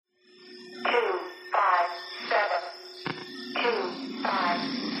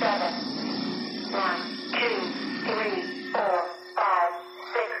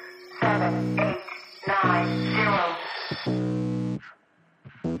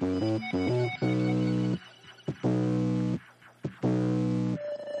And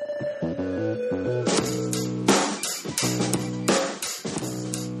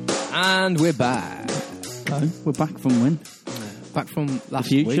we're back. Oh, we're back from when? Back from last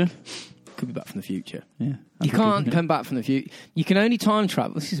future? week. Could be back from the future. Yeah. You can't come back from the future. You can only time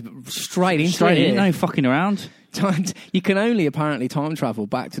travel. This is straight into in, it. no fucking around. You can only apparently time travel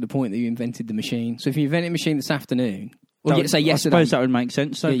back to the point that you invented the machine. So if you invented a machine this afternoon, or say yesterday, I suppose that would make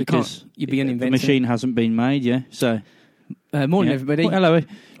sense, though, yeah, because you'd be the machine hasn't been made, yeah. So, morning, everybody. Well, hello.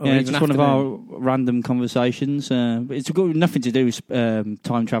 Yeah, even just one of our random conversations. It's got nothing to do with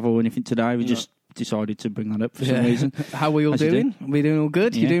time travel or anything today. We just decided to bring that up for some reason. How are we all doing? Are we doing all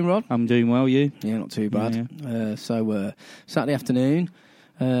good? Yeah. You doing, Rod? I'm doing well, you? Yeah, not too bad. Yeah. So Saturday afternoon,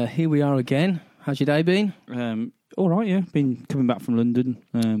 here we are again. How's your day been? All right, yeah. Been coming back from London.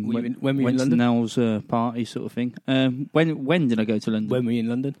 When were you in went London? to Nell's party sort of thing. When did I go to London? When were you in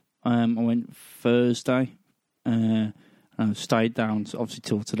London? I went Thursday. I stayed down, obviously,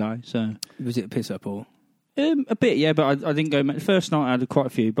 till today. So Was it a piss up or? a bit, yeah. But I didn't go. The first night I had quite a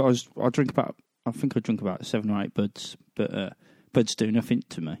few, but I drank about 7 or 8 buds. But buds do nothing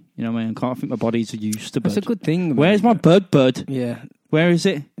to me. You know what I mean? I think my body's used to bud. That's a good thing. Where's my bud? Yeah. Where is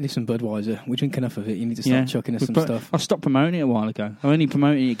it? Listen, Budweiser, we drink enough of it. You need to start chucking us some stuff. I stopped promoting it a while ago. I'm only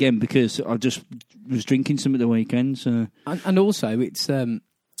promoting it again because I just was drinking some at the weekend. So. And also, it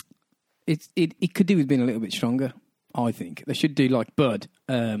could do with being a little bit stronger. I think they should do like Bud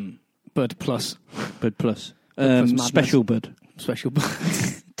Plus, Bud Plus, Special Bud,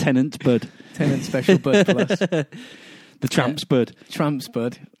 Tenant Bud, Special Bud Plus, the Tramp's Bud, Tramp's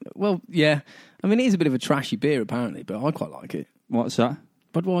Bud. Well, yeah. I mean, it is a bit of a trashy beer apparently, but I quite like it. What's that?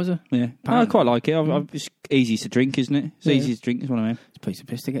 Budweiser. Yeah, I quite like it. It's easy to drink, isn't it? It's easy to drink. It's one of them. It's a piece of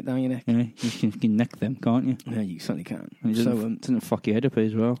piss to get down your neck. Yeah, you can neck them, can't you? Yeah, you certainly can. And it doesn't fuck your head up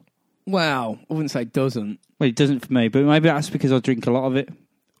as well. Well, I wouldn't say it doesn't. Well, it doesn't for me, but maybe that's because I drink a lot of it.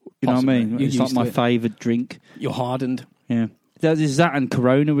 You Possibly. know what I mean? You're It's like used my to it. favoured drink. You're hardened. Yeah. There's that and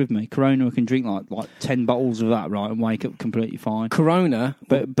Corona with me. Corona, I can drink like 10 bottles of that, right, and wake up completely fine. Corona,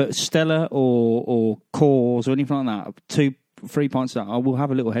 But Stella or Coors or anything like that, 2-3 pints of that, I will have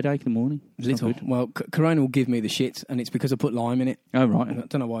a little headache in the morning. little. Well, Corona will give me the shit, and it's because I put lime in it. Oh, right. I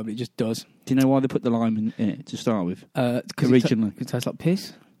don't know why, but it just does. Do you know why they put the lime in it to start with? Originally. It tastes like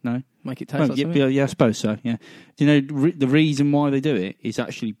piss. No? Make it taste like something? Yeah, I suppose so, yeah. Do you know the reason why they do it is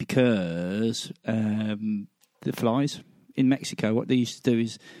actually because the flies in Mexico, what they used to do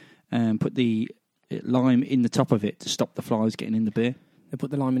is put the lime in the top of it to stop the flies getting in the beer. They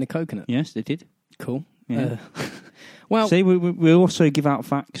put the lime in a coconut? Yes, they did. Cool. Yeah. Well, see, we also give out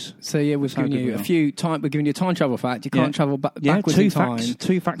facts. So yeah, we've given you we're giving you a time travel fact. You can't travel backwards in time.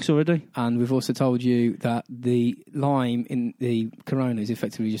 Two facts already. And we've also told you that the lime in the Corona is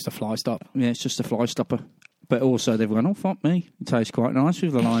effectively just a fly stop. Yeah, it's just a fly stopper. But also they've gone, oh fuck me, it tastes quite nice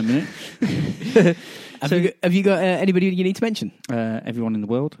with the lime in it. Have you got anybody you need to mention? Everyone in the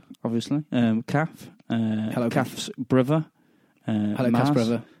world, obviously. Kath. Hello, Kath's brother. Hello, Maz. Kath's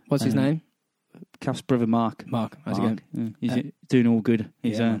brother. What's his name? Kath's brother, Mark. How's he going? Yeah. He's doing all good.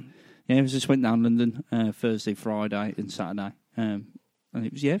 He just went down London Thursday, Friday and Saturday. And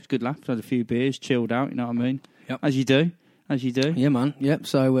it was a good laugh. Had a few beers, chilled out, you know what I mean? Yep. As you do. Yeah, man. Yep.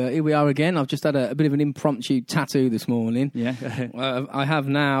 So here we are again. I've just had a bit of an impromptu tattoo this morning. Yeah. I have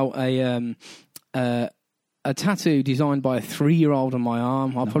now a tattoo designed by a 3-year-old on my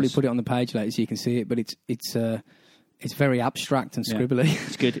arm. I'll probably put it on the page later so you can see it, but it's very abstract and scribbly.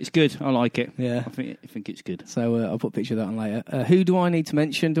 It's good. I like it. Yeah. I think it's good. So I'll put a picture of that on later. Who do I need to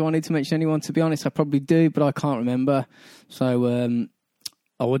mention? Do I need to mention anyone? To be honest, I probably do, but I can't remember. So,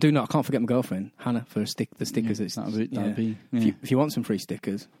 I do not. I can't forget my girlfriend, Hannah, for the stickers. Yeah, that'd be If you want some free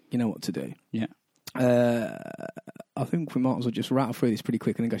stickers, you know what to do. Yeah. I think we might as well just rattle through this pretty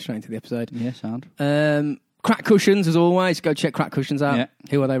quick and then go straight into the episode. Yeah, sound. Crack Cushions, as always. Go check Crack Cushions out. Yeah.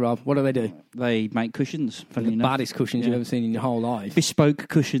 Who are they, Rob? What do they do? They make cushions. The baddest cushions you've ever seen in your whole life. Bespoke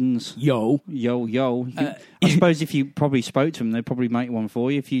cushions. Yo. I suppose if you probably spoke to them, they'd probably make one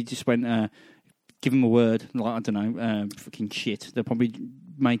for you. If you just went, give them a word, like, I don't know, fucking shit, they'll probably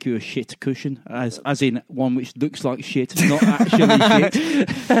make you a shit cushion, as in one which looks like shit, not actually shit.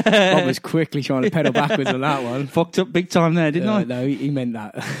 Rob was quickly trying to pedal backwards on that one. Fucked up big time there, didn't I? No, he meant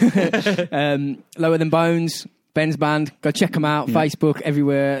that. Lower Than Bones, Ben's band. Go check them out. Facebook,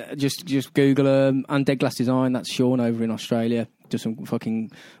 everywhere. Just Google them. And Dead Glass Design. That's Sean over in Australia. Just some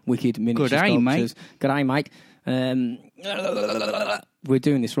fucking wicked miniature Good day, sculptures. mate. Good day, mate. we're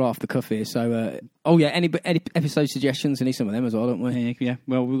doing this right off the cuff here. So, any episode suggestions? We need some of them as well, don't we? Yeah.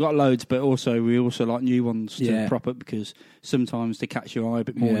 Well, we've got loads, but we also like new ones to prop up because sometimes they catch your eye a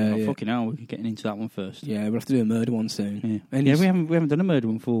bit more. Yeah. Fucking hell, we're getting into that one first. Yeah, we'll have to do a murder one soon. Yeah, we haven't done a murder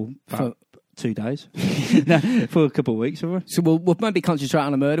one for 2 days. No, for a couple of weeks, have we? So we'll maybe concentrate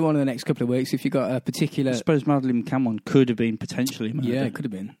on a murder one in the next couple of weeks. If you've got a particular, I suppose Madeleine Cameron could have been potentially a murder. Yeah, it could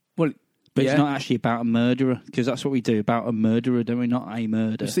have been. Well. But it's not actually about a murderer, because that's what we do, about a murderer, don't we? Not a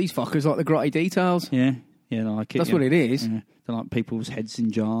murder. It's these fuckers like the grotty details. Yeah, like it. That's what it is. Yeah. They're like people's heads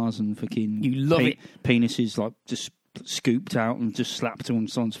in jars and fucking... You love it. Penises like just scooped out and just slapped on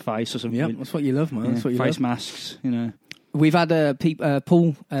someone's face or something. Yeah, that's what you love, man. That's what you face love. Masks, We've had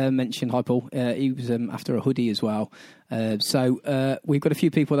Paul mentioned. Hi, Paul. He was after a hoodie as well. So we've got a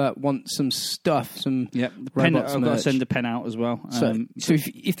few people that want some stuff, some robots I've merch. got to send a pen out as well. So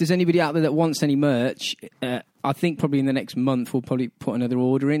if there's anybody out there that wants any merch, I think probably in the next month we'll probably put another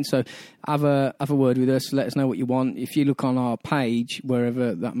order in. So have a word with us. Let us know what you want. If you look on our page,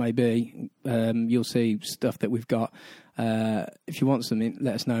 wherever that may be, you'll see stuff that we've got. If you want something,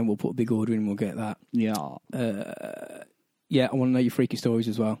 let us know and we'll put a big order in and we'll get that. Yeah, I want to know your freaky stories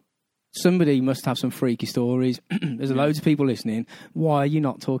as well. Somebody must have some freaky stories. There's loads of people listening. Why are you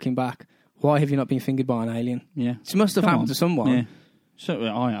not talking back? Why have you not been fingered by an alien? Yeah. It must have happened to someone. Yeah. So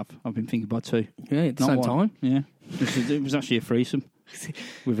I have. I've been fingered by 2. Yeah, at the same time. Yeah. It was actually a threesome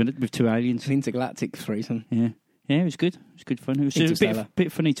with 2 aliens. An intergalactic threesome. Yeah. Yeah, it was good. It was good fun. It was a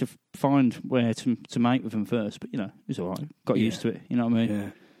bit funny to find where to mate with them first, but, it was all right. Got used to it, you know what I mean? Yeah.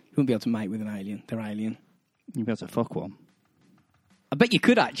 You wouldn't be able to mate with an alien. They're alien. You'd be able to fuck one. I bet you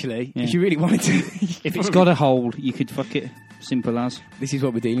could, actually, if you really wanted to. If it's got a hole, you could fuck it. Simple as. This is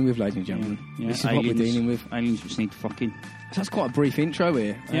what we're dealing with, ladies and gentlemen. Yeah. This is aliens, what we're dealing with. Aliens which need fucking. So that's quite a brief intro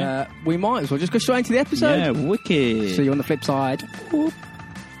here. Yeah. We might as well just go straight into the episode. Yeah, wicked. See you on the flip side. Whoop.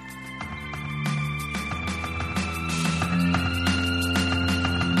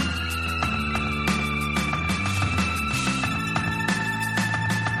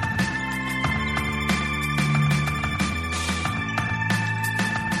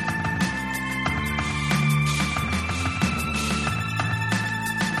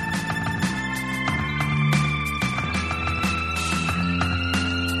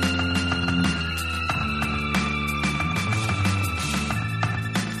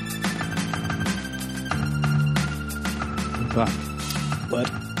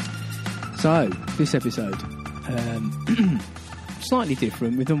 So, this episode, slightly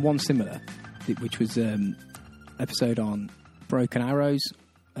different. We've done one similar, which was episode on broken arrows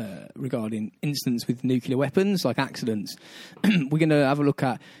regarding incidents with nuclear weapons, like accidents. We're going to have a look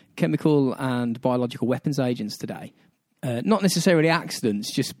at chemical and biological weapons agents today. Not necessarily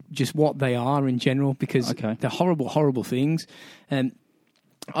accidents, just what they are in general, because they're horrible, horrible things.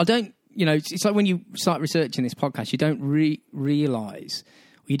 I don't, it's like when you start researching this podcast, you don't realise...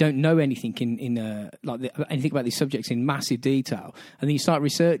 You don't know anything anything about these subjects in massive detail, and then you start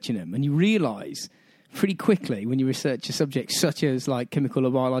researching them, and you realise pretty quickly when you research a subject such as like chemical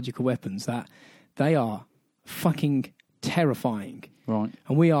or biological weapons that they are fucking terrifying. Right.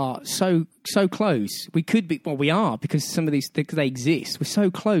 And we are so close. We could be. Well, we are, because some of these things, they exist. We're so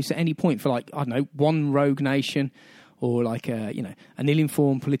close at any point for, like, I don't know, one rogue nation, or like an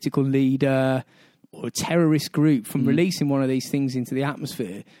ill-informed political leader, or a terrorist group from releasing one of these things into the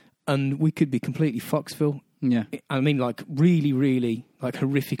atmosphere, and we could be completely Foxville. Yeah. I mean, like, really, really, like,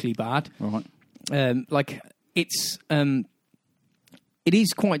 horrifically bad. Right. It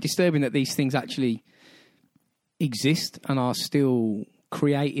is quite disturbing that these things actually exist and are still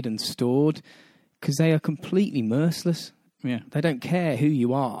created and stored, because they are completely merciless. Yeah. They don't care who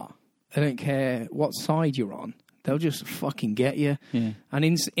you are. They don't care what side you're on. They'll just fucking get you. Yeah. And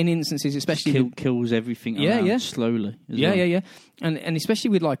in instances, especially... kills everything around slowly. Yeah. And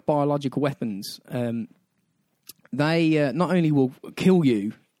especially with, like, biological weapons, they not only will kill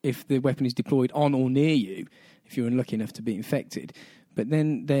you if the weapon is deployed on or near you, if you're unlucky enough to be infected, but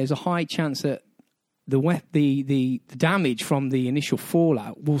then there's a high chance that the damage from the initial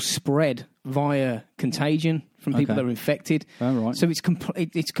fallout will spread via contagion from people that are infected. Oh, right. So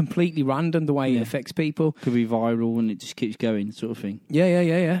it's completely random the way it affects people. Could be viral and it just keeps going, sort of thing.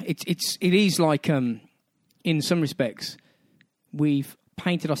 Yeah. It is like, in some respects, we've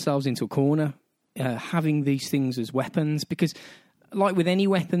painted ourselves into a corner, having these things as weapons, because, like with any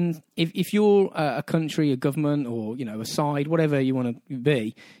weapon, if you're a country, a government, or a side, whatever you want to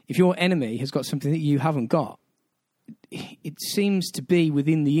be, if your enemy has got something that you haven't got, it seems to be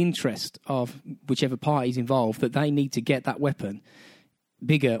within the interest of whichever party is involved that they need to get that weapon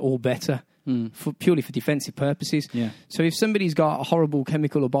bigger or better, purely for defensive purposes. Yeah. So if somebody's got a horrible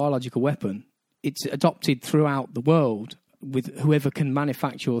chemical or biological weapon, it's adopted throughout the world with whoever can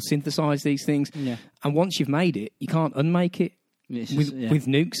manufacture or synthesize these things. Yeah. And once you've made it, you can't unmake it. With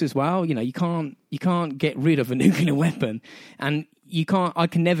nukes as well, you can't get rid of a nuclear weapon, and I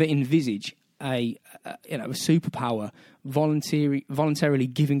can never envisage a superpower voluntarily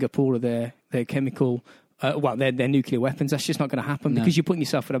giving up all of their chemical, their nuclear weapons. That's just not going to happen because you're putting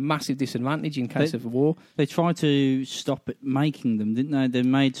yourself at a massive disadvantage in case of a war. They tried to stop it making them, didn't they? They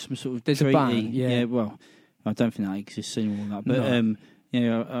made some sort of treaty. A ban. Yeah. Well, I don't think that exists anymore. But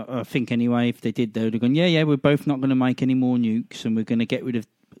I think anyway, if they did, they would have gone, we're both not going to make any more nukes and we're going to get rid of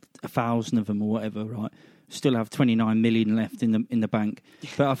 1,000 of them or whatever, right? Still have 29 million left in the bank.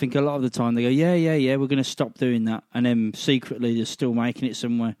 But I think a lot of the time they go, we're going to stop doing that. And then secretly they're still making it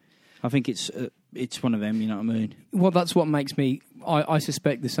somewhere. I think it's one of them, you know what I mean? Well, that's what makes me... I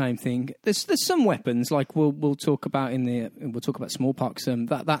suspect the same thing. There's some weapons, like we'll talk about we'll talk about smallpox.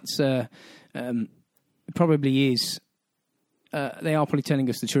 That's probably is... they are probably telling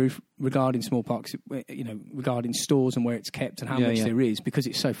us the truth regarding smallpox, regarding stores and where it's kept and how much there is, because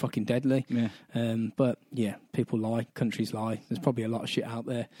it's so fucking deadly. Yeah. But people lie, countries lie. There's probably a lot of shit out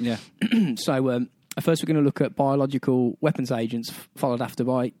there. Yeah. So first we're going to look at biological weapons agents, followed after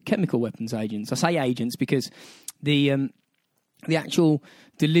by chemical weapons agents. I say agents because the actual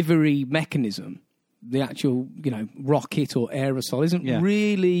delivery mechanism, the actual, rocket or aerosol isn't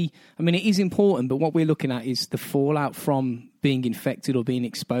really... I mean, it is important, but what we're looking at is the fallout from being infected or being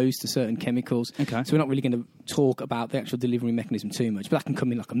exposed to certain chemicals. Okay. So we're not really going to talk about the actual delivery mechanism too much, but that can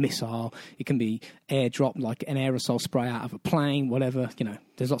come in like a missile. It can be airdrop, like an aerosol spray out of a plane, whatever.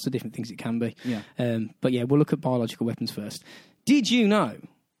 There's lots of different things it can be. Yeah. But we'll look at biological weapons first. Did you know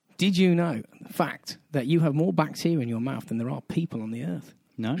the fact that you have more bacteria in your mouth than there are people on the earth?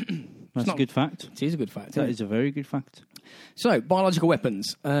 No. That's a good fact. It is a good fact. That is a very good fact. So, biological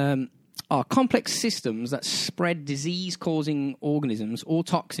weapons are complex systems that spread disease-causing organisms or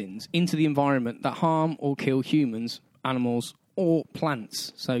toxins into the environment that harm or kill humans, animals, or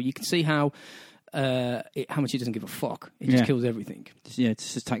plants. So you can see how much it doesn't give a fuck. It just kills everything. Yeah, it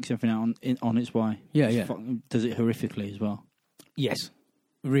just takes everything out on its way. Yeah. Does it horrifically as well. Yes.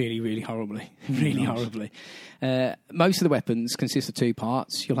 Really, really horribly. Really horribly. Most of the weapons consist of two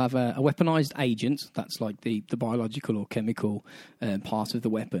parts. You'll have a weaponized agent, that's like the biological or chemical part of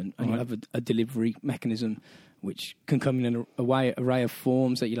the weapon, and you'll have a delivery mechanism which can come in an array of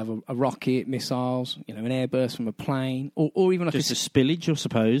forms. That you'll have a rocket, missiles, an airburst from a plane, or even like just a spillage, I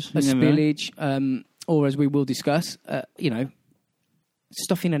suppose. A spillage, or as we will discuss,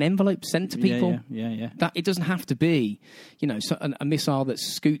 stuff in an envelope sent to people. Yeah. That it doesn't have to be, a missile that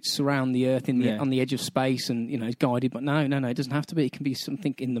scoots around the Earth on the edge of space and is guided. But no, it doesn't have to be. It can be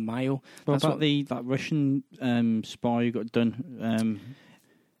something in the mail. What about that Russian spy who got done?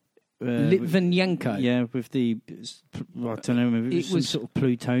 Litvinenko. Yeah, with the I don't know, maybe it was some sort of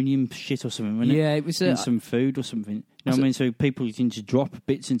plutonium shit or something. Wasn't it? It was in some food or something. You know what I mean? So people can just drop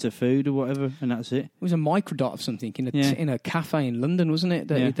bits into food or whatever, and that's it. It was a microdot of something in a cafe in London, wasn't it?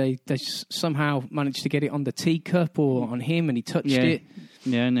 They somehow managed to get it on the teacup or on him, and he touched it.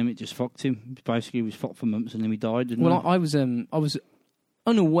 Yeah, and then it just fucked him. Basically, he was fucked for months, and then he died. Didn't I was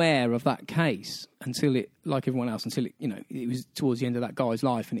unaware of that case until it, like everyone else, it was towards the end of that guy's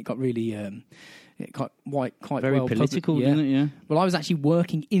life, and it got really quite very well political, public, didn't it? Yeah. Well, I was actually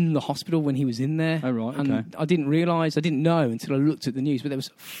working in the hospital when he was in there. Oh right, and okay. I didn't know until I looked at the news, but there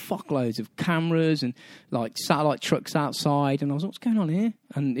was fuckloads of cameras and like satellite trucks outside, and I was, what's going on here?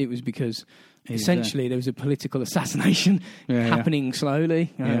 And it was because essentially there was a political assassination happening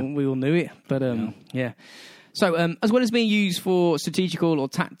slowly. We all knew it, but yeah. So, as well as being used for strategical or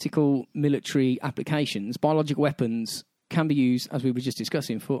tactical military applications, biological weapons can be used, as we were just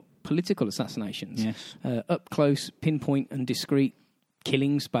discussing, for political assassinations. Yes. Up close, pinpoint and discrete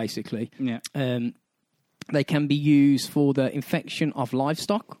killings, basically. Yeah. They can be used for the infection of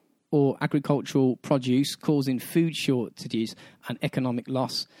livestock or agricultural produce, causing food shortages and economic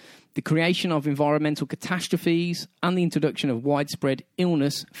loss, the creation of environmental catastrophes, and the introduction of widespread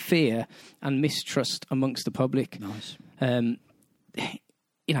illness, fear, and mistrust amongst the public. Nice.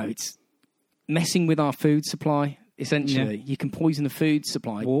 It's messing with our food supply, essentially. Yeah. You can poison the food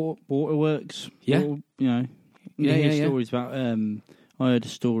supply. Waterworks. Yeah. You hear stories about... I heard a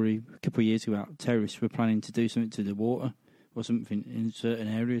story a couple of years ago about terrorists were planning to do something to the water or something in certain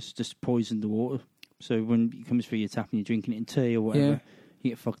areas, just poison the water. So when it comes through your tap and you're drinking it in tea or whatever... You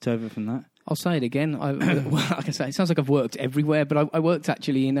get fucked over from that. I'll say it again. Like I say, it sounds like I've worked everywhere, but I worked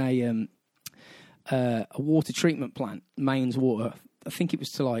actually in a water treatment plant, Mains Water. I think it was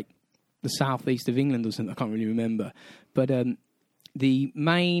to like the southeast of England or something. I can't really remember. But the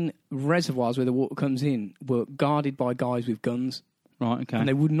main reservoirs where the water comes in were guarded by guys with guns. Right, okay. And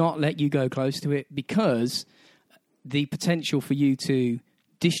they would not let you go close to it because the potential for you to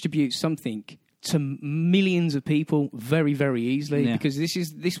distribute something to millions of people very, very easily, because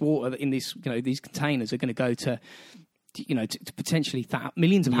this water in this, these containers are going to go to potentially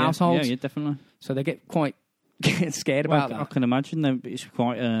millions of households. Yeah, definitely. So they get quite scared about that. I can imagine that it's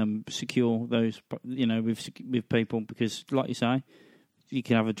quite secure, those, with people, because, like you say, you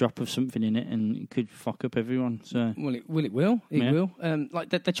can have a drop of something in it and it could fuck up everyone. So, Well, it will. It will. Like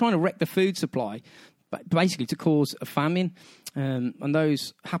they're trying to wreck the food supply, but basically to cause a famine. And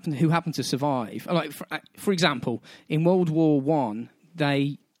those who happen to survive, like for example, in World War I,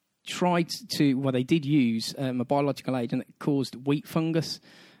 they tried to. Well, they did use a biological agent that caused wheat fungus,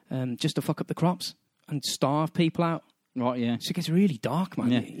 just to fuck up the crops and starve people out. Right. Yeah. So it gets really dark,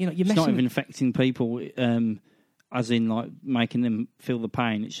 man. Yeah. You're it's not even affecting people. As in, like, making them feel the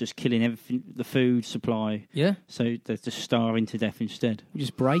pain. It's just killing everything, the food supply. Yeah. So they're just starving to death instead. We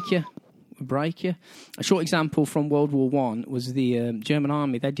just break you. A short example from World War I was the German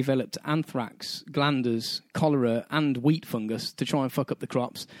army. They developed anthrax, glanders, cholera, and wheat fungus to try and fuck up the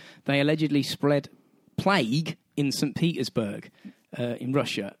crops. They allegedly spread plague in St. Petersburg in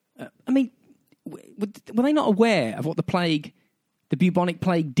Russia. I mean, were they not aware of what the bubonic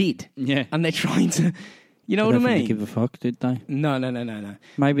plague did? Yeah. And they're trying to... You know what I mean? They give a fuck, did they? No.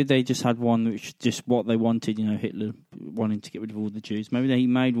 Maybe they just had one which just what they wanted. Hitler wanting to get rid of all the Jews. Maybe they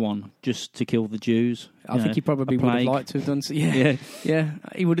made one just to kill the Jews. I think he probably would have liked to have done so. Yeah,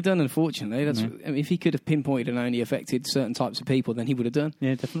 he would have done. Unfortunately, I mean, if he could have pinpointed and only affected certain types of people, then he would have done.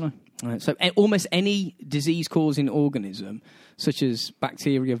 Yeah, definitely. So almost any disease-causing organism, such as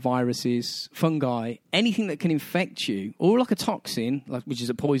bacteria, viruses, fungi, anything that can infect you, or like a toxin, which is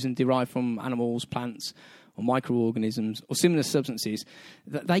a poison derived from animals, plants, or microorganisms, or similar substances,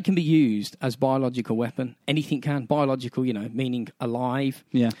 that they can be used as biological weapon. Anything can. Biological, meaning alive.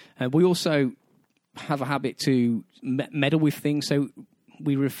 Yeah. We also have a habit to meddle with things, so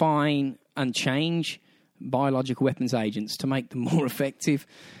we refine and change biological weapons agents to make them more effective,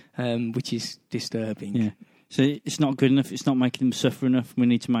 which is disturbing. Yeah. So it's not good enough. It's not making them suffer enough. We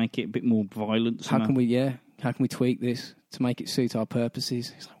need to make it a bit more violent. How can we tweak this to make it suit our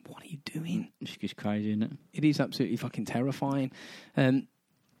purposes? It's like, what are you doing? It's just crazy, isn't it? It is absolutely fucking terrifying.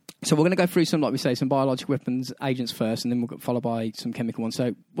 So we're going to go through some biological weapons agents first, and then we'll get followed by some chemical ones.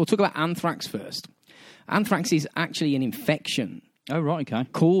 So we'll talk about anthrax first. Anthrax is actually an infection. Oh, right, okay.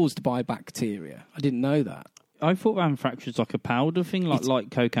 Caused by bacteria. I didn't know that. I thought anthrax was like a powder thing,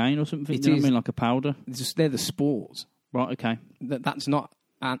 like cocaine or something. It you know is. what I mean, like a powder. They're the spores. Right, okay. That's not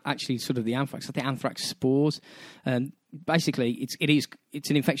actually sort of the anthrax. I think anthrax spores. Basically, it's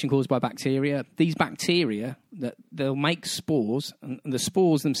an infection caused by bacteria. These bacteria, they'll make spores, and the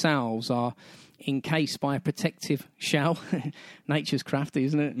spores themselves are encased by a protective shell. Nature's crafty,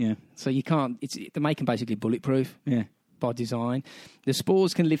 isn't it? Yeah. So you can't. They make them basically bulletproof. Yeah. By design, the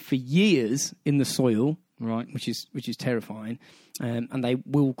spores can live for years in the soil, right? Which is terrifying, and they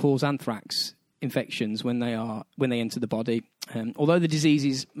will cause anthrax infections when they enter the body. Although the disease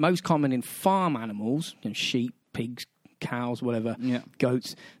is most common in farm animals, sheep, pigs, cows, whatever,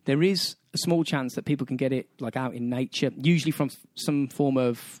 goats, there is a small chance that people can get it like out in nature, usually from some form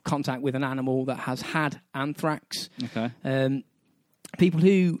of contact with an animal that has had anthrax. Okay. People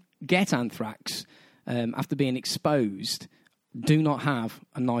who get anthrax after being exposed do not have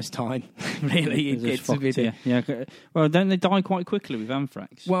a nice time. Really, it gets a bit. Yeah. Well, don't they die quite quickly with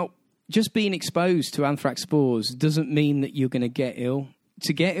anthrax? Well, just being exposed to anthrax spores doesn't mean that you're going to get ill.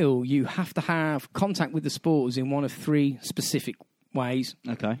 To get ill, you have to have contact with the spores in one of three specific ways.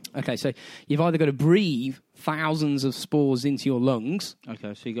 Okay, so you've either got to breathe thousands of spores into your lungs.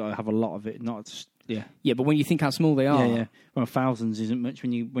 Okay, so you've got to have a lot of it, not just... Yeah, but when you think how small they are... Yeah. Well, thousands isn't much.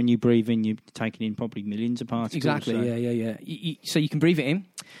 When you breathe in, you're taking in probably millions of particles. Exactly, so. Yeah. So you can breathe it in.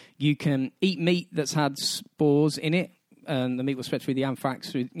 You can eat meat that's had spores in it, and the meat will spread through the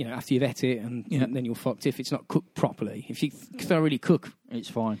anthrax after you've ate it, and then you're fucked if it's not cooked properly. If you thoroughly cook... It's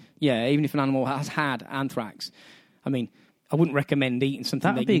fine. Yeah, even if an animal has had anthrax. I mean... I wouldn't recommend eating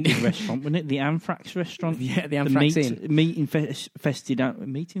something. That'd be a good restaurant, wouldn't it? The Anthrax restaurant. Yeah, the Anthrax Inn. Meat infested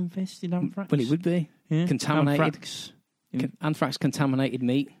anthrax. Well, it would be contaminated. Anthrax contaminated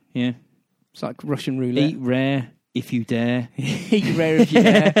meat. Yeah, it's like Russian roulette. Eat rare if you dare. Eat rare if you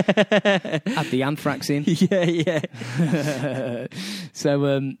dare. At the Anthrax Inn.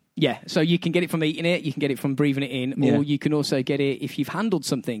 Yeah. So you can get it from eating it, you can get it from breathing it in, or you can also get it if you've handled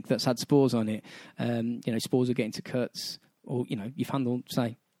something that's had spores on it. Spores will get into cuts. Or, you've handled,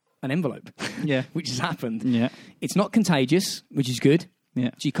 say, an envelope, Yeah. which has happened. Yeah. It's not contagious, which is good. Yeah.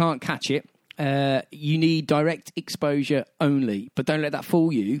 So you can't catch it. You need direct exposure only, but don't let that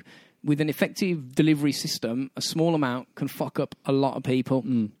fool you. With an effective delivery system, a small amount can fuck up a lot of people,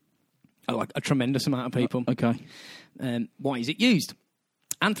 like a tremendous amount of people. Okay. Why is it used?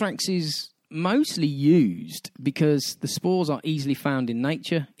 Anthrax is mostly used because the spores are easily found in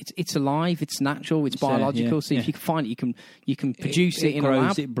nature. It's alive, it's natural, it's biological. yeah, so if you can find it, you can produce it in grows, a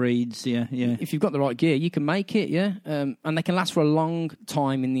lab. It breeds. Yeah. If you've got the right gear, you can make it. Yeah, and they can last for a long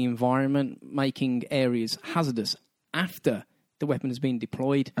time in the environment, making areas hazardous after the weapon has been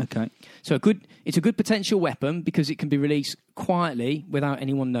deployed. Okay. So it's a good potential weapon because it can be released quietly without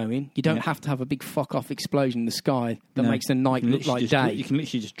anyone knowing. You don't have to have a big fuck-off explosion in the sky that makes the night look like day. You can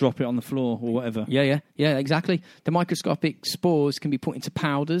literally just drop it on the floor or whatever. Yeah, exactly. The microscopic spores can be put into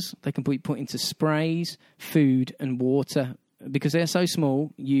powders. They can be put into sprays, food and water. Because they're so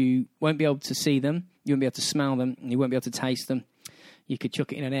small, you won't be able to see them, you won't be able to smell them, and you won't be able to taste them. You could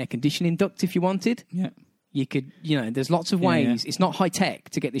chuck it in an air conditioning duct if you wanted. Yeah. You could, there's lots of ways. It's not high tech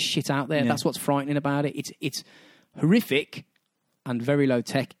to get this shit out there. Yeah. That's what's frightening about it. It's horrific and very low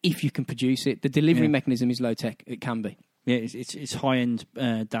tech if you can produce it. The delivery mechanism is low tech. It can be. Yeah, it's high end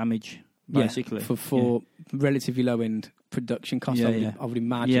damage basically for relatively low end production costs. I would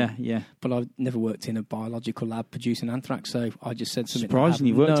imagine. Yeah. But I've never worked in a biological lab producing anthrax, so I just said something. Surprising,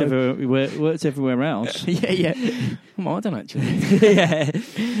 you worked everywhere else. yeah. I might have done actually. Yeah.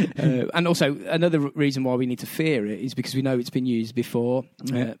 And also, another reason why we need to fear it is because we know it's been used before.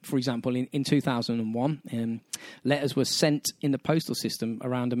 For example, in 2001, letters were sent in the postal system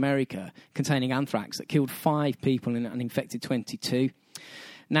around America containing anthrax that killed 5 people and infected 22.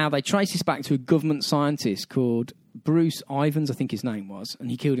 Now, they trace this back to a government scientist called Bruce Ivans, I think his name was,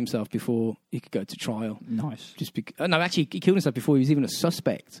 and he killed himself before he could go to trial. Nice. Actually, he killed himself before he was even a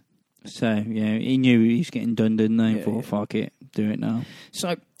suspect. So, yeah, he knew he was getting done, didn't he? He thought, fuck it, do it now.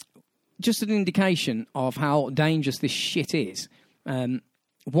 So, just an indication of how dangerous this shit is. 1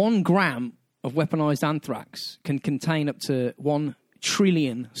 gram of weaponized anthrax can contain up to 1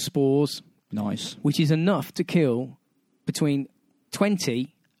 trillion spores. Nice. Which is enough to kill between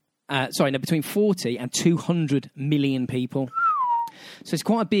 40 and 200 million people. So it's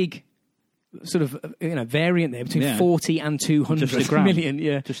quite a big sort of variant there between 40 and 200 just a gram. million.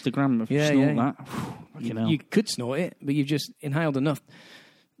 Yeah, just a gram of snort that. You could snort it, but you've just inhaled enough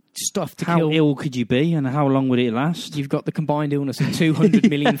stuff to kill. How ill could you be, and how long would it last? You've got the combined illness of 200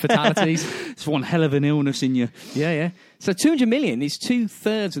 million fatalities. It's one hell of an illness in you. Yeah. So 200 million is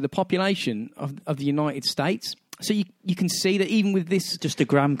 2/3 of the population of the United States. So you can see that even with this... Just a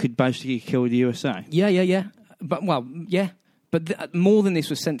gram could basically kill the USA. Yeah. But more than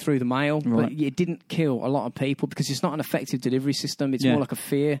this was sent through the mail, right. But it didn't kill a lot of people because it's not an effective delivery system. It's more like a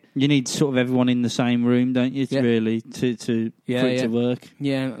fear. You need sort of everyone in the same room, don't you, really, for it to work?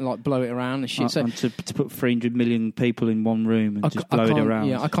 Yeah, like blow it around and shit. And to put 300 million people in one room and just blow it around.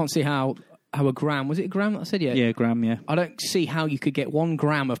 Yeah, I can't see how a gram... Was it a gram that I said? Yeah, a gram, yeah. I don't see how you could get 1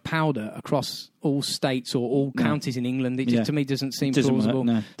 gram of powder across all states or all counties in England. It just, to me, doesn't seem plausible.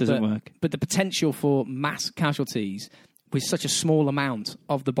 Doesn't work. But the potential for mass casualties with such a small amount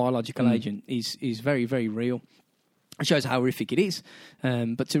of the biological agent is very, very real. It shows how horrific it is.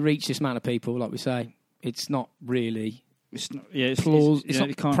 But to reach this amount of people, like we say, it's not really... It's not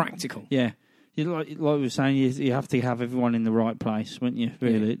practical. Yeah. Like we were saying, you have to have everyone in the right place, wouldn't you?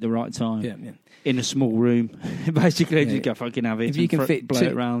 Really, at the right time. Yeah. In a small room, basically, just go fucking have it. If you can fit blow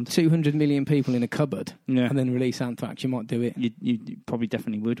it around 200 million people in a cupboard and then release anthrax, you might do it. You probably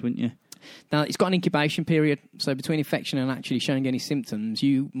definitely would, wouldn't you? Now, it's got an incubation period, so between infection and actually showing any symptoms,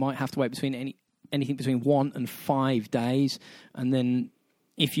 you might have to wait anything between 1 and 5 days, and then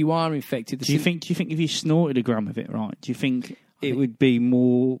if you are infected, do you think if you snorted a gram of it, right? Do you think it would be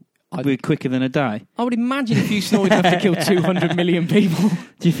more? Be quicker than a day? I would imagine if you snorted enough to kill 200 million people.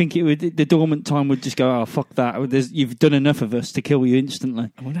 Do you think the dormant time would just go, oh, fuck that, you've done enough of us to kill you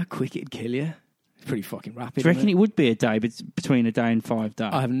instantly? I wonder how quick it'd kill you. It's pretty fucking rapid. Do you reckon it would be a day, between a day and 5 days?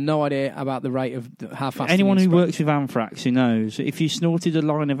 I have no idea about the rate of how fast... Anyone who works with anthrax who knows, if you snorted a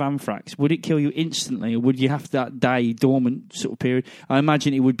line of anthrax, would it kill you instantly, or would you have that day dormant sort of period? I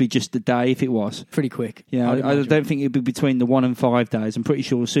imagine it would be just a day if it was. Pretty quick. Yeah, I don't think it would be between the 1 and 5 days. I'm pretty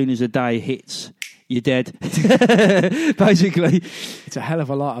sure as soon as a day hits, you're dead. Basically. It's a hell of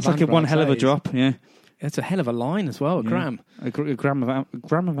a lot of It's like one hell of a drop, yeah. It's a hell of a line as well, a gram. A gram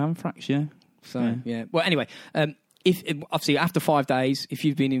of anthrax, yeah. So, yeah. Well, anyway, if obviously after 5 days, if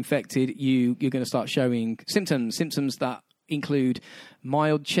you've been infected, you're going to start showing symptoms that include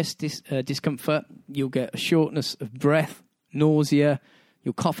mild chest discomfort. You'll get a shortness of breath, nausea,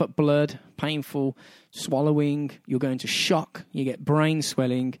 You'll cough up blood, painful swallowing. You'll go into shock. You get brain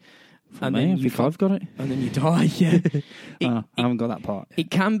swelling. And then I've got it. And then you die, yeah. I haven't got that part. It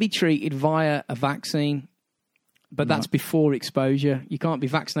can be treated via a vaccine, but that's before exposure. You can't be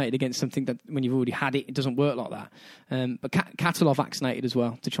vaccinated against something that when you've already had it, it doesn't work like that. But cattle are vaccinated as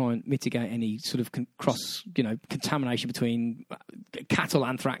well to try and mitigate any sort of contamination between cattle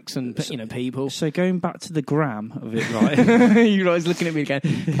anthrax and people. So going back to the gram of it, right? You're always looking at me again.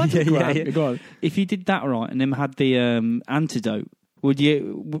 Yeah. Go on. If you did that right and then had the antidote, would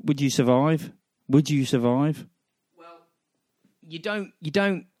you survive? Would you survive? Well, you don't.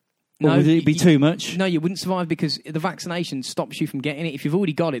 No, would it be too much? No, you wouldn't survive because the vaccination stops you from getting it. If you've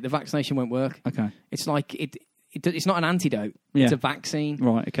already got it, the vaccination won't work. Okay. It's like it's not an antidote. Yeah. It's a vaccine.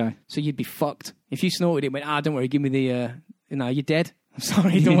 Right, okay. So you'd be fucked. If you snorted it and went, don't worry, give me the... you're dead. I'm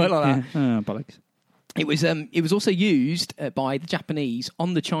sorry, it don't work like that. Bollocks. It was also used by the Japanese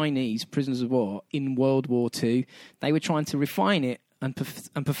on the Chinese prisoners of war in World War II. They were trying to refine it and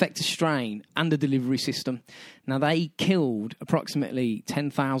perfect a strain and a delivery system. Now, they killed approximately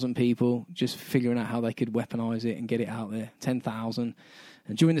 10,000 people just figuring out how they could weaponise it and get it out there. 10,000.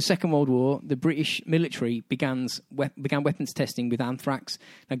 And during the Second World War, the British military began weapons testing with anthrax.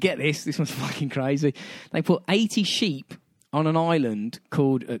 Now, get this was fucking crazy. They put 80 sheep on an island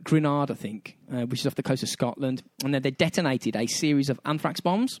called Grenard, I think, which is off the coast of Scotland. And then they detonated a series of anthrax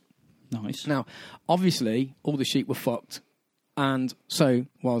bombs. Nice. Now, obviously, all the sheep were fucked. And so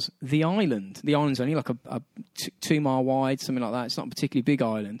was the island. The island's only like a 2 mile wide, something like that. It's not a particularly big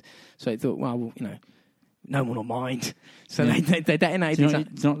island. So they thought, well, no one will mind. So they detonated. Do you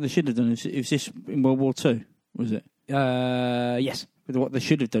know what they should have done? It was this in World War II, was it? Yes. But what they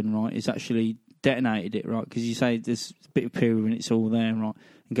should have done, right, is actually detonated it, right? Because you say there's a bit of period when it's all there, right?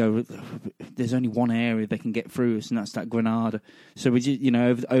 And go, there's only one area they can get through us, and that's that Grenada. So we just,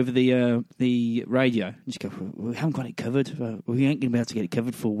 over the radio, just go, we haven't got it covered. We ain't going to be able to get it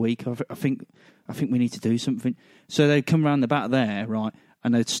covered for a week. I think we need to do something. So they'd come around the back there, right,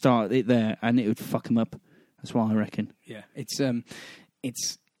 and they'd start it there, and it would fuck them up. That's what I reckon. Yeah, it's a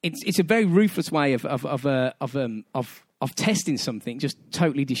very ruthless way of testing something, just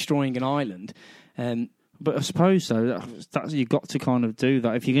totally destroying an island. But I suppose, though, that you've got to kind of do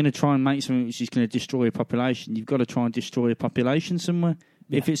that. If you're going to try and make something which is going to destroy a population, you've got to try and destroy a population somewhere.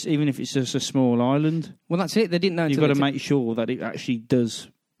 Yeah. Even if it's just a small island. Well, that's it. They didn't know. You've got to make sure that it actually does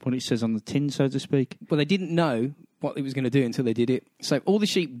what it says on the tin, so to speak. Well, they didn't know what it was going to do until they did it. So all the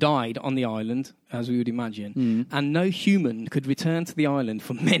sheep died on the island, as we would imagine, and no human could return to the island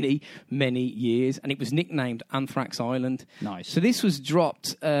for many, many years, and it was nicknamed Anthrax Island. Nice. So this was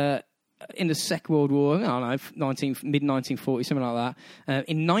dropped in the Second World War, I don't know, mid-1940s, something like that.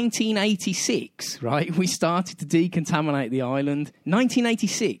 In 1986, right, we started to decontaminate the island.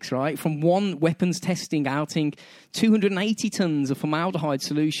 1986, right, from one weapons testing outing, 280 tons of formaldehyde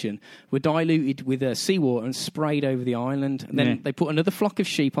solution were diluted with seawater and sprayed over the island. And then they put another flock of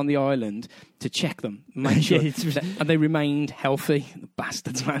sheep on the island to check them, make sure, and they remained healthy. The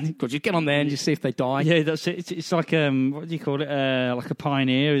bastards, man. Just get on there and just see if they die. Yeah, that's it. It's like, what do you call it? Like a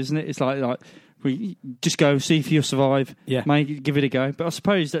pioneer, isn't it? It's like we just go see if you'll survive. Yeah, give it a go. But I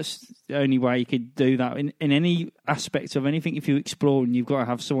suppose that's the only way you could do that in any aspect of anything. If you explore, and you've got to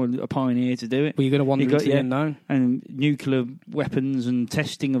have someone, a pioneer, to do it. Well, you've got to wander into the unknown. And nuclear weapons and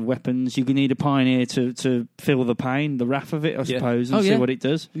testing of weapons, you need a pioneer to feel the pain, the wrath of it, I suppose, and see what it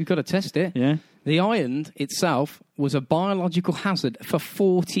does. You've got to test it. Yeah. The island itself was a biological hazard for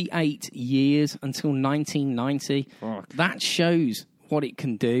 48 years until 1990. Fuck. That shows what it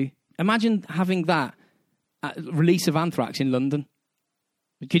can do. Imagine having that release of anthrax in London.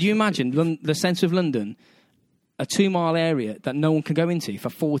 Could you imagine the centre of London, a 2 mile area that no one can go into for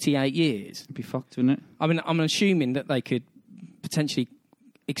 48 years? It'd be fucked, wouldn't it? I mean, I'm assuming that they could potentially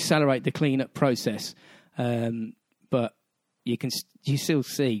accelerate the clean-up process, but you still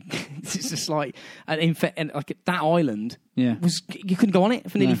see it's just like like that island was, you couldn't go on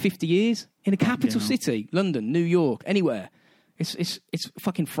it for nearly 50 years in a capital city, London, New York, anywhere. It's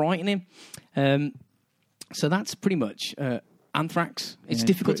fucking frightening. So that's pretty much anthrax. It's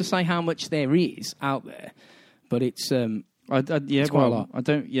difficult to say how much there is out there, but it's quite a lot.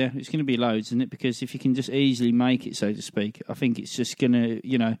 It's going to be loads, isn't it? Because if you can just easily make it, so to speak, I think it's just going to,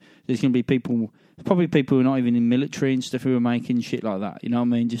 there's going to be people Probably people who are not even in military and stuff who are making shit like that. You know what I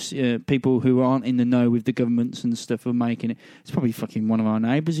mean? Just people who aren't in the know with the governments and stuff are making it. It's probably fucking one of our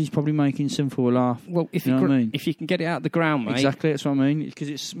neighbours. He's probably making some for a laugh. Well, if you know what I mean? If you can get it out of the ground, mate. Exactly, that's what I mean. Because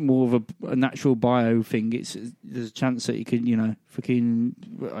it's more of a natural bio thing. There's a chance that you could, fucking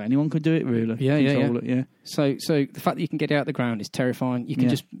anyone could do it. Really, control it. Yeah. So the fact that you can get it out of the ground is terrifying. You can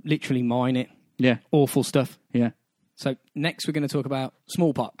just literally mine it. Yeah. Awful stuff. Yeah. So next we're going to talk about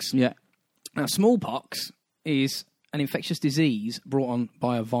smallpox. Yeah. Now, smallpox is an infectious disease brought on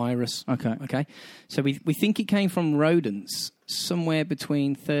by a virus. Okay. So we think it came from rodents somewhere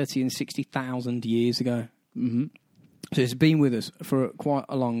between 30 and 60,000 years ago. Mm-hmm. So it's been with us for quite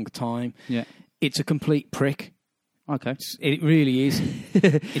a long time. Yeah. It's a complete prick. Okay. It really is.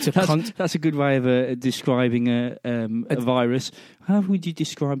 It's a cunt. That's a good way of describing a virus. How would you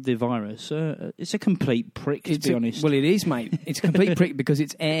describe the virus? It's a complete prick, to be honest. Well, it is, mate. It's a complete prick because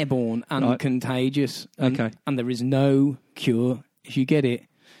it's airborne and contagious. And there is no cure. If you get it,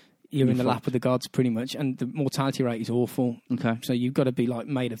 you're in the lap of the gods, pretty much. And the mortality rate is awful. Okay. So you've got to be like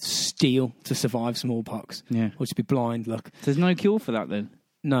made of steel to survive smallpox. Yeah. Or just be blind, look. There's no cure for that, then?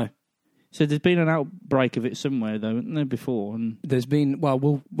 No. So there's been an outbreak of it somewhere, though, isn't there, before? And there's been,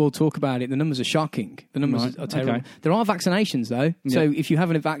 we'll talk about it. The numbers are shocking. The numbers are terrible. Okay. There are vaccinations, though. Yeah. So if you have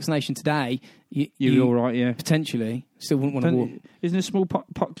a vaccination today, you're all right, yeah. Potentially. Still wouldn't want to walk. Isn't there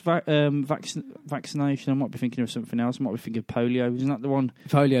smallpox vaccination? I might be thinking of something else. I might be thinking of polio. Isn't that the one?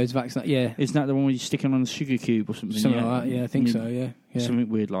 Polio's vaccination, yeah. Isn't that the one where you stick it on a sugar cube or something? Something like that, yeah. I think so, yeah. Something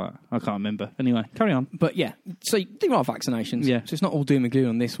weird like that. I can't remember. Anyway, carry on. But, yeah. So there are vaccinations. Yeah. So it's not all doom and gloom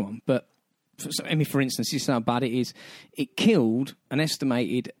on this one, but... for instance, this is how bad it is. It killed an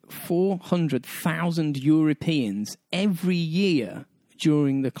estimated 400,000 Europeans every year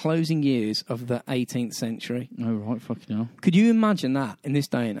during the closing years of the 18th century. Oh, right, fucking hell. Could you imagine that in this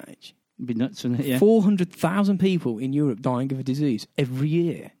day and age? It'd be nuts, wouldn't it? Yeah. 400,000 people in Europe dying of a disease every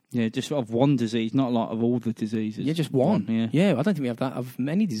year. Yeah, just of one disease, not a lot of all the diseases. Yeah, just one. Yeah, I don't think we have that of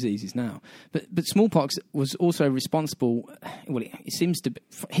many diseases now. But smallpox was also responsible, well, it seems to be,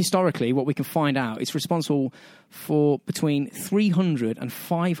 historically, what we can find out, it's responsible for between 300 and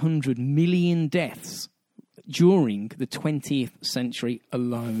 500 million deaths during the 20th century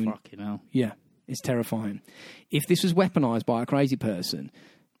alone. Fucking hell. Yeah, it's terrifying. If this was weaponised by a crazy person,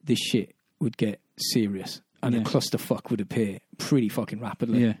 this shit would get serious. And a clusterfuck would appear pretty fucking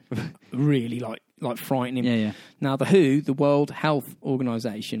rapidly. Yeah. Really, like frightening. Yeah. Now, the WHO, the World Health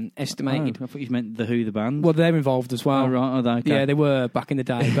Organization, estimated... Oh, I thought you meant the Who, the band. Well, they're involved as well. Oh, right. Oh, okay. Yeah, they were back in the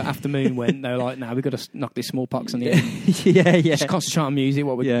day. But after Moon went, they were like, we've got to knock this smallpox on the head. Yeah. Just concentrate on music,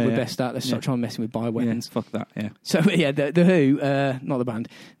 what we're best at. Let's start trying messing with bioweapons. Yeah, fuck that, yeah. So, the Who, not the band,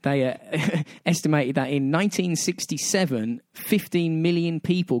 they estimated that in 1967, 15 million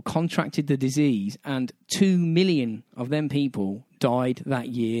people contracted the disease and 2 million of them people died that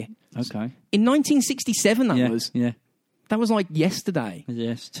year. Okay. In 1967, that was. Yeah. That was like yesterday.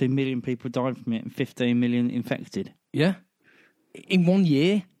 Yes, 2 million people died from it and 15 million infected. Yeah. In 1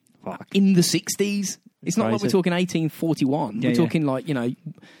 year. Fuck. In the 60s. It's not Crazy. like we're talking 1841. We're talking like,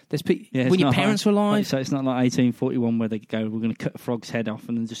 there's when your parents were alive. So it's not like 1841 where they go, we're going to cut a frog's head off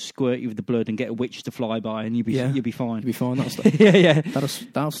and then just squirt you with the blood and get a witch to fly by and you'll be fine. You'll be fine. That'll stop. Yeah.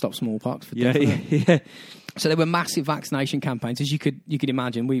 That'll stop smallpox for definite. Yeah. So there were massive vaccination campaigns, as you could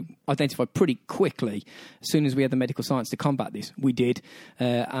imagine. We identified pretty quickly as soon as we had the medical science to combat this. We did,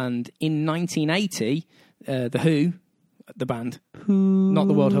 and in 1980, the WHO, the band, not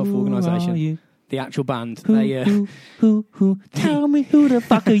the World Health Organization, the actual band, Tell me who the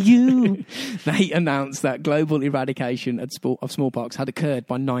fuck are you? They announced that global eradication of smallpox had occurred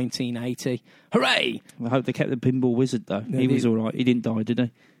by 1980. Hooray! I hope they kept the pinball wizard though. He was all right. He didn't die, did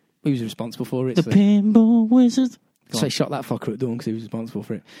he? He was responsible for it. The pinball wizard. So they shot that fucker at dawn because he was responsible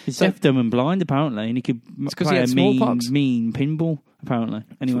for it. He's deaf, dumb and blind, apparently, and he could play a mean pinball, apparently.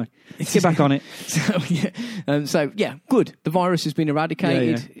 Anyway, let's get back on it. Good. The virus has been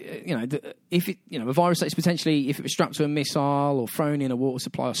eradicated. Yeah. If a virus that's potentially, if it was strapped to a missile or thrown in a water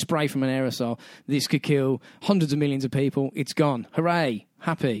supply or spray from an aerosol, this could kill hundreds of millions of people. It's gone. Hooray.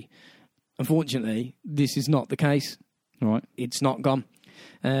 Happy. Unfortunately, this is not the case. Right. It's not gone.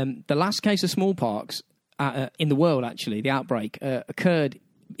 The last case of smallpox in the world, actually, the outbreak, occurred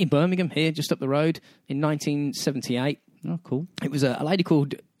in Birmingham, here, just up the road, in 1978. Oh, cool. It was a lady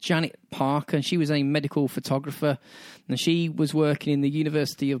called Janet Parker, and she was a medical photographer, and she was working in the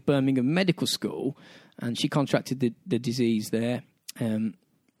University of Birmingham Medical School, and she contracted the disease there.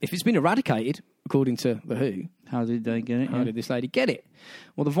 If it's been eradicated, according to the WHO... How did they get it? How did this lady get it?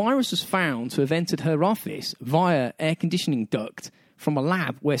 Well, the virus was found to have entered her office via air conditioning duct from a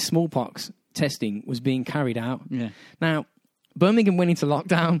lab where smallpox testing was being carried out. Yeah. Now, Birmingham went into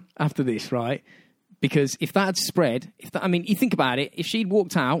lockdown after this, right? Because if that had spread, you think about it, if she'd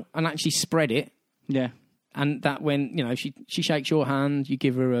walked out and actually spread it, Yeah. and that when, she shakes your hand, you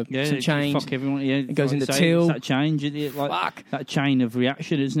give her some change. Fuck everyone. Yeah, it goes like into say, till. It's that change, isn't it? Like Fuck. that chain of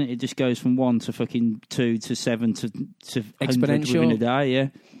reaction, isn't it? It just goes from 1 to fucking 2 to 7 to 100 Exponential. within a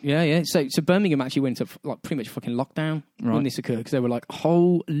day. Yeah. Yeah. So Birmingham actually went into like pretty much fucking lockdown when this occurred because they were like,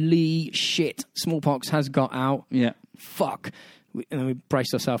 holy shit, smallpox has got out. Yeah. Fuck. And then we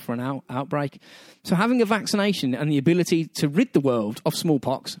braced ourselves for an outbreak. So having a vaccination and the ability to rid the world of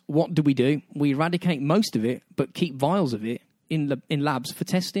smallpox, what do? We eradicate most of it, but keep vials of it in labs for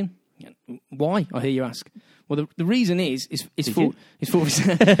testing. Why? I hear you ask. Well, the reason is for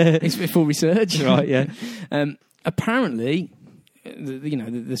research. Right, yeah. Apparently,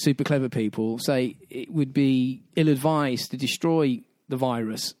 the super clever people say it would be ill-advised to destroy the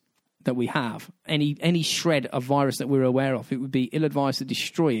virus that we have, any shred of virus that we're aware of, it would be ill-advised to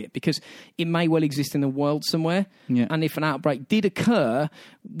destroy it because it may well exist in the world somewhere. Yeah. And if an outbreak did occur,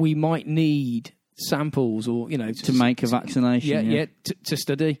 we might need samples or, to make a vaccination. To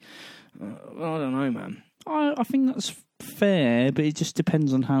study. I don't know, man. I think that's fair, but it just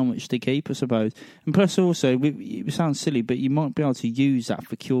depends on how much they keep, I suppose. And plus, also, it sounds silly, but you might be able to use that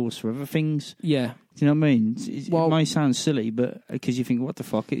for cures for other things. Yeah. Do you know what I mean? It may sound silly, but because you think, what the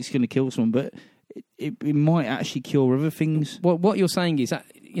fuck, it's going to kill someone, but it might actually cure other things. Well, what you're saying is that,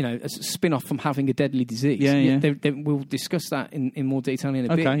 a spin-off from having a deadly disease. Yeah. We'll discuss that in more detail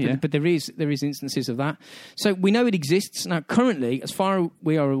in a bit. Yeah. But there is instances of that. So we know it exists. Now, currently, as far as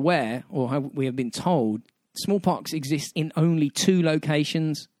we are aware, or how we have been told, smallpox exists in only 2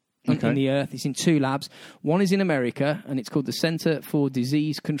 locations in the earth. It's in 2 labs. One is in America, and it's called the Center for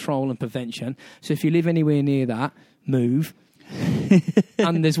Disease Control and Prevention. So if you live anywhere near that, move.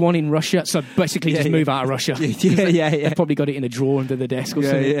 And there's one in Russia, so basically just move out of Russia. They've probably got it in a drawer under the desk or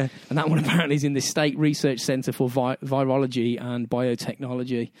something. Yeah. And that one apparently is in the State Research Center for Virology and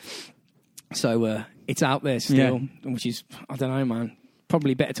Biotechnology. So it's out there still, which is, I don't know, man.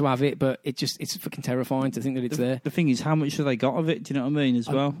 Probably better to have it, but it's fucking terrifying to think that it's there. The thing is, how much have they got of it? Do you know what I mean, as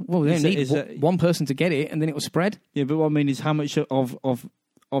well? Well, they need one person to get it, and then it will spread. Yeah, but what I mean is, how much of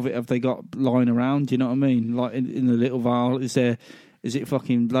it have they got lying around? Do you know what I mean? Like in the little vial, is it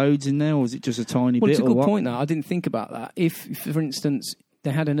fucking loads in there, or is it just a tiny bit? Well, it's a good point, though. I didn't think about that. If, for instance,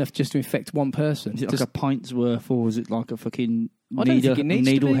 they had enough just to infect one person. Is it like a pint's worth, or is it like a fucking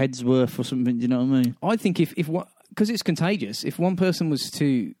needle head's worth or something? Do you know what I mean? I think if because it's contagious, if one person was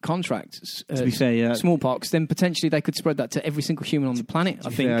to contract to be fair, smallpox, then potentially they could spread that to every single human on the planet.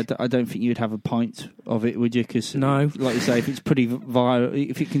 I think. Fair, I don't think you'd have a pint of it, would you? Because no, like you say, if it's pretty viral,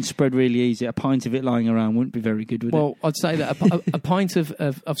 if it can spread really easy, a pint of it lying around wouldn't be very good, would it? Well, I'd say that a pint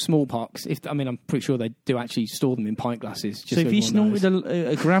of smallpox. I'm pretty sure they do actually store them in pint glasses. Just so if you snorted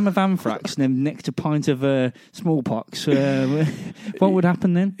a gram of anthrax and then necked a pint of smallpox, what would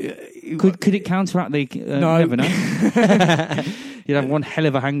happen then? Could it counteract the? No, never know. You'd have one hell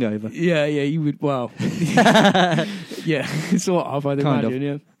of a hangover. Yeah, you would. Well, yeah, sort of. I'd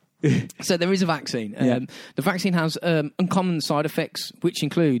imagine. Yeah. So there is a vaccine. The vaccine has uncommon side effects, which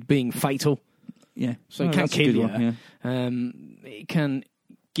include being fatal. Yeah, so it can kill you. One, yeah. It can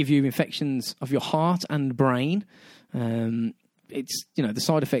give you infections of your heart and brain. It's the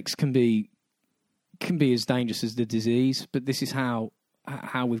side effects can be as dangerous as the disease, but this is how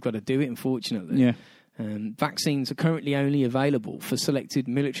we've got to do it. Unfortunately, yeah. Vaccines are currently only available for selected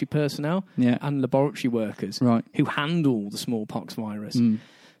military personnel and laboratory workers who handle the smallpox virus.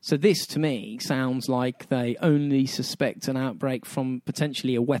 So this, to me, sounds like they only suspect an outbreak from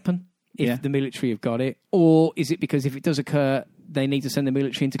potentially a weapon if the military have got it. Or is it because if it does occur, they need to send the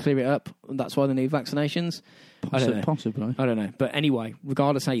military in to clear it up, and that's why they need vaccinations? Possibly. I don't know. But anyway,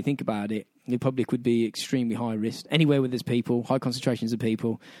 regardless how you think about it, the public would be extremely high risk. Anywhere where there's people, high concentrations of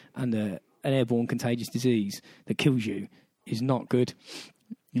people, and an airborne contagious disease that kills you is not good.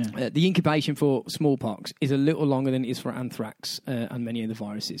 Yeah. The incubation for smallpox is a little longer than it is for anthrax and many other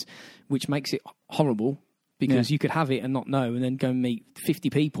viruses, which makes it horrible because you could have it and not know, and then go and meet 50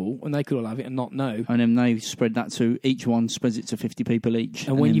 people and they could all have it and not know. And then they spread that to each one, spreads it to 50 people each.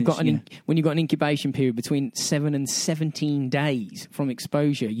 And when you've got an incubation period between 7 and 17 days from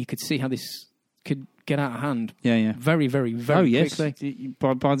exposure, you could see how this could get out of hand. Yeah. Very, very, very quickly. Yes.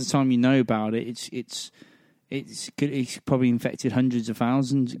 By the time you know about it, it's probably infected hundreds of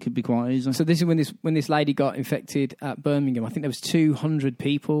thousands. It could be quite easy. So this is when this lady got infected at Birmingham. I think there was 200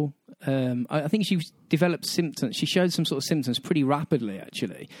 people. I think she developed symptoms. She showed some sort of symptoms pretty rapidly,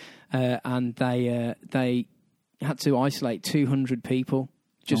 actually, and they had to isolate 200 people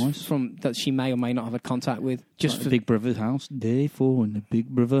just Nice. from that she may or may not have had contact with. Just Like for the Big Brother's house. Day 4 in the Big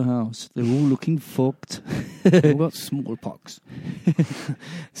Brother house. They're all looking fucked. we've got smallpox.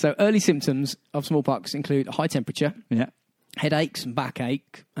 So early symptoms of smallpox include high temperature, Yeah. headaches and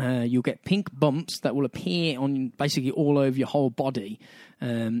backache. You'll get pink bumps that will appear on basically all over your whole body.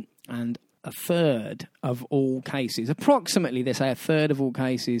 And a third of all cases, approximately they say a third of all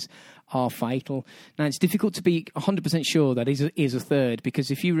cases are fatal. Now, it's difficult to be 100% sure that is a third, because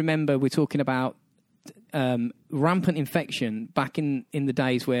if you remember, we're talking about rampant infection back in the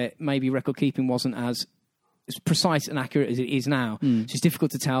days where maybe record keeping wasn't as precise and accurate as it is now. So it's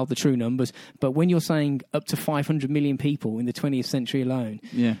difficult to tell the true numbers. But when you're saying up to 500 million people in the 20th century alone,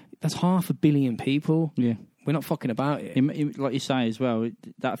 Yeah. that's 500 million people. Yeah. We're not fucking about it. Like you say as well,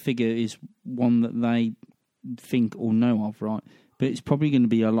 that figure is one that they think or know of, right? But it's probably going to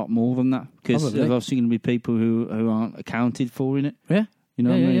be a lot more than that, because Probably. there's obviously going to be people who aren't accounted for in it. Yeah. You know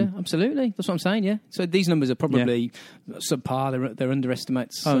what I mean? Yeah, absolutely. That's what I'm saying, yeah. So these numbers are probably subpar, they're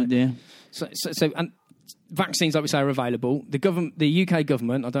underestimates. Oh, yeah. So and vaccines, like we say, are available. The UK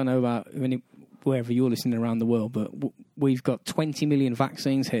government, I don't know about wherever you're listening around the world, but we've got 20 million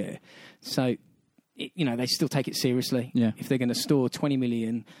vaccines here. So, they still take it seriously. Yeah. If they're going to store 20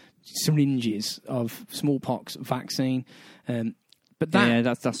 million syringes of smallpox vaccine. But that... Yeah,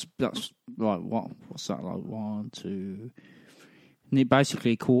 that's like, what's that, like 1, 2...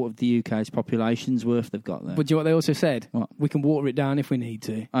 Basically a quarter of the UK's population's worth they've got there. But do you know what they also said? What? We can water it down if we need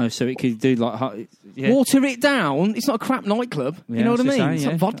to. Oh, so it could do like... Yeah. Water it down? It's not a crap nightclub. Yeah, you know what I was mean? gonna It's say,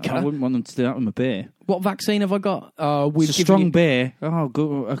 not vodka. I wouldn't want them to do that with my beer. What vaccine have I got? It's a strong beer. Oh,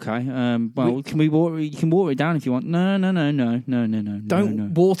 good. Okay. Can we water? You can water it down if you want. No.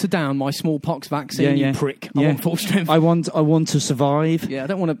 Don't water down my smallpox vaccine, you prick. I want full strength. I want to survive. Yeah, I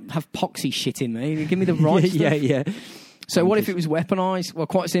don't want to have poxy shit in me. Give me the right stuff. Yeah. So what if it was weaponised? Well,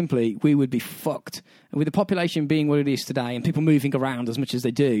 quite simply, we would be fucked. And with the population being what it is today and people moving around as much as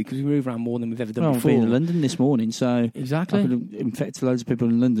they do, because we move around more than we've ever done I've before. been in London this morning, so Exactly. I could have infected loads of people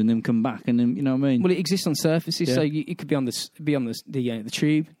in London and come back, and then, you know what I mean? Well, it exists on surfaces, so it could be on the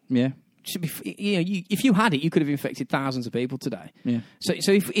tube. Yeah. Should be, if you had it, you could have infected thousands of people today. Yeah.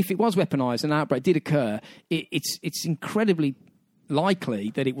 So if it was weaponised and an outbreak did occur, it's incredibly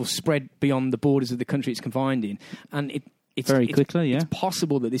likely that it will spread beyond the borders of the country it's confined in, and it's very quickly. It's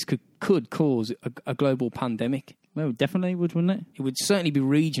possible that this could cause a global pandemic. Well, definitely would, wouldn't it? It would certainly be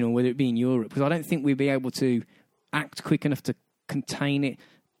regional, whether it be in Europe, because I don't think we'd be able to act quick enough to contain it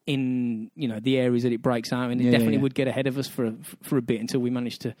in the areas that it breaks out, and it definitely would get ahead of us for a bit until we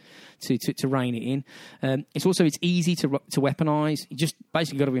manage to rein it in. It's easy to weaponise. You just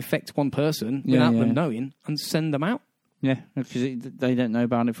basically got to infect one person without them knowing and send them out. Yeah, because they don't know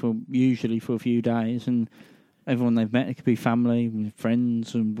about it usually for a few days, and everyone they've met, it could be family,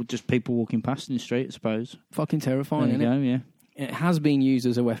 friends, and just people walking past in the street, I suppose. Fucking terrifying, isn't it? Yeah. It has been used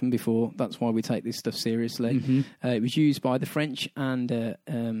as a weapon before. That's why we take this stuff seriously. Mm-hmm. It was used by the French and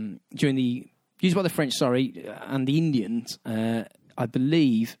and the Indians, I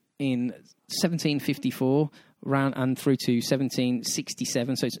believe, in 1754 round and through to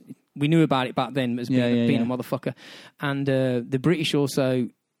 1767. So we knew about it back then as being a motherfucker. And the British also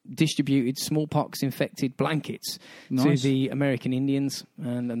distributed smallpox-infected blankets to the American Indians,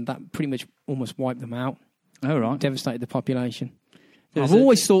 and that pretty much almost wiped them out. Oh, right. Devastated the population. I've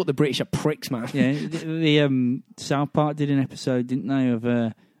always thought the British are pricks, man. Yeah, the South Park did an episode, didn't they,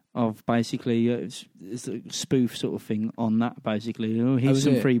 of basically it's a spoof sort of thing on that, basically. Here's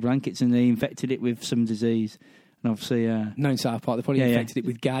some free blankets, and they infected it with some disease. And obviously... no, in South Park, they probably infected it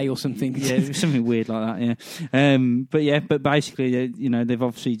with gay or something. Yeah, something weird like that, yeah. But basically, they've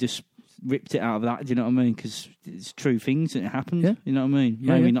obviously just ripped it out of that, do you know what I mean? Because it's true things and it happens, you know what I mean?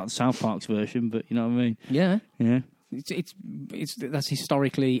 Maybe not South Park's version, but you know what I mean? Yeah. Yeah. It's that's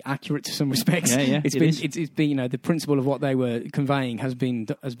historically accurate to some respects. Yeah, it's been the principle of what they were conveying has been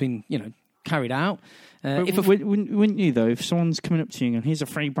carried out. Wouldn't you though? If someone's coming up to you and going, "Here's a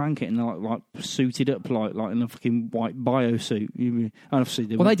free blanket," and they're like suited up like in a fucking white biosuit, obviously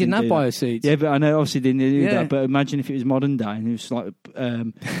they didn't have biosuits. Yeah, but I know obviously they didn't do that. But imagine if it was modern day and it was like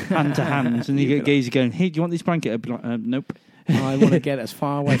hand to hand, and you get geezer going, "Hey, do you want this blanket?" I'd be like, "Nope." I want to get as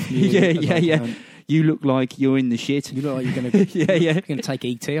far away from you. Yeah. You look like you're in the shit. You look like you're going to you're going to take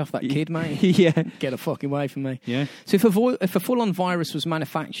ET off that kid, mate. Yeah. Get a fucking away from me. Yeah. So if a full-on virus was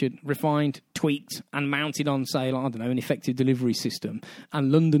manufactured, refined, tweaked, and mounted on, say, an effective delivery system,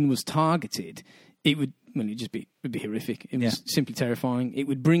 and London was targeted, it would it'd be horrific. It was simply terrifying. It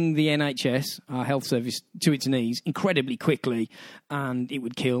would bring the NHS, our health service, to its knees incredibly quickly, and it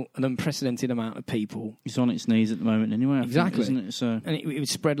would kill an unprecedented amount of people. It's on its knees at the moment anyway. Exactly, isn't it? So, and it would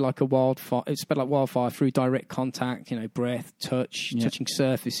spread like a wildfire. It would spread like wildfire through direct contact, breath, touch, touching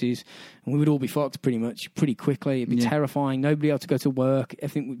surfaces, and we would all be fucked pretty quickly. It'd be terrifying. Nobody able to go to work.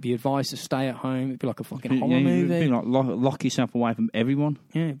 Everything would be advised to stay at home. It'd be like a fucking horror movie. It'd be like lock yourself away from everyone.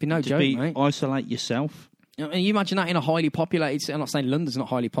 Yeah, it'd be no joke, mate. Isolate yourself. And you imagine that in a highly populated city. I'm not saying London's not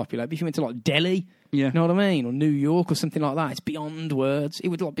highly populated, but if you went to like Delhi, you know what I mean, or New York or something like that, it's beyond words. It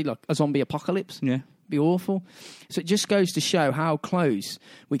would be like a zombie apocalypse. Yeah. It'd be awful. So it just goes to show how close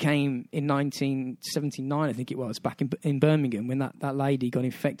we came in 1979, I think it was, back in Birmingham, when that lady got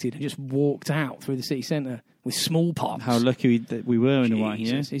infected and just walked out through the city centre with smallpox. How lucky we were in a way,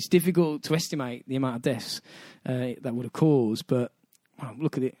 yeah? It's difficult to estimate the amount of deaths that would have caused, but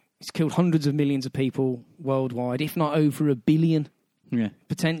look at it. It's killed hundreds of millions of people worldwide, if not over 1 billion,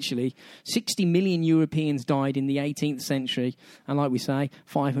 potentially. 60 million Europeans died in the 18th century, and like we say,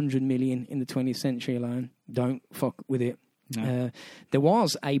 500 million in the 20th century alone. Don't fuck with it. No. There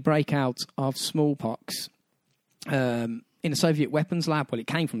was a breakout of smallpox in a Soviet weapons lab. Well, it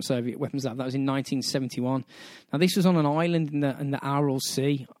came from a Soviet weapons lab. That was in 1971. Now, this was on an island in the Aral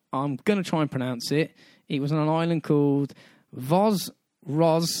Sea. I'm going to try and pronounce it. It was on an island called Rozhedinkia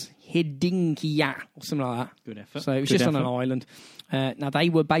or something like that. Good effort. So it was just on an island. Now, they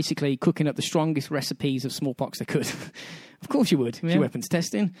were basically cooking up the strongest recipes of smallpox they could. Of course you would, if you're weapons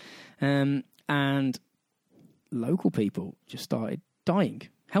testing. And local people just started dying.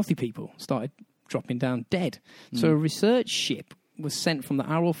 Healthy people started dropping down dead. So a research ship was sent from the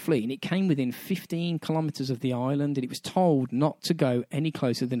Aral Fleet, and it came within 15 kilometres of the island, and it was told not to go any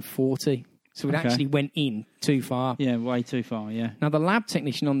closer than 40. So it actually went in too far. Yeah, way too far, yeah. Now, the lab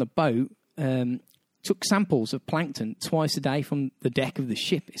technician on the boat took samples of plankton twice a day from the deck of the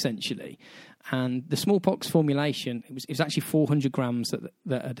ship, essentially. And the smallpox formulation, it was actually 400 grams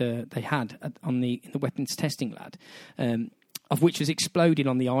that they had in the weapons testing lab, of which was exploded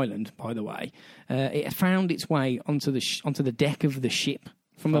on the island, by the way. It found its way onto the deck of the ship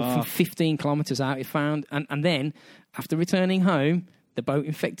from 15 kilometres out. It found, and then, after returning home, the boat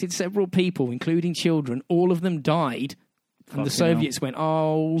infected several people, including children. All of them died. And the Soviets went,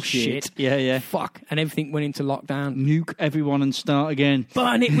 oh, shit. Yeah. Fuck. And everything went into lockdown. Nuke everyone and start again.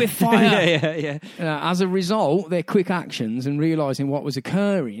 Burn it with fire. yeah. As a result, their quick actions and realising what was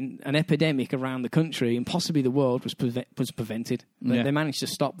occurring, an epidemic around the country and possibly the world was prevented. They managed to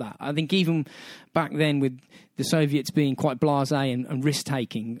stop that. I think even back then with the Soviets being quite blasé and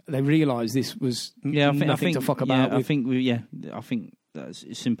risk-taking, they realised this was nothing to fuck about with. I think that's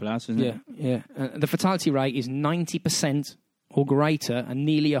as simple as, isn't it? Yeah. The fatality rate is 90% or greater, and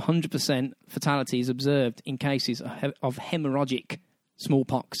nearly 100% fatalities observed in cases of hemorrhagic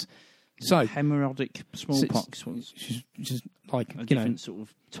smallpox. So hemorrhagic smallpox, just like a different sort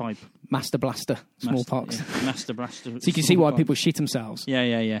of type. Master blaster smallpox. Master blaster. So you can see why people shit themselves.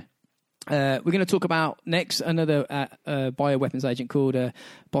 Yeah. We're going to talk about next another bioweapons agent called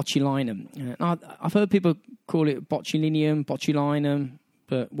botulinum. I've heard people call it botulinum,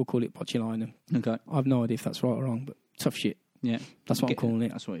 but we'll call it botulinum. Okay. I've no idea if that's right or wrong, but tough shit. Yeah. That's what I'm calling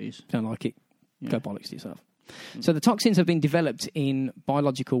it. That's what it is. Don't like it. Go bollocks to yourself. So the toxins have been developed in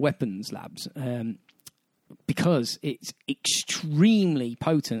biological weapons labs because it's extremely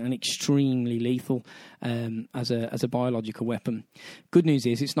potent and extremely lethal as a biological weapon. Good news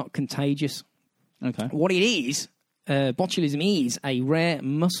is it's not contagious. Okay. What it is, botulism is a rare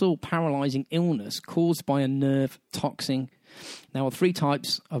muscle paralyzing illness caused by a nerve toxin. There are 3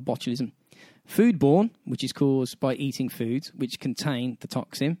 types of botulism. Foodborne, which is caused by eating foods which contain the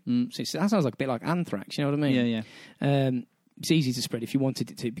toxin. So that sounds like a bit like anthrax, you know what I mean? Yeah. It's easy to spread if you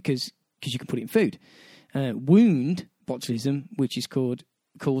wanted it to because you can put it in food. Wound botulism, which is caused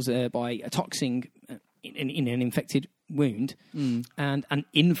by a toxin in an infected wound, and an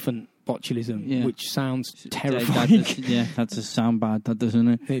infant botulism, which sounds terrifying. That does sound bad, that doesn't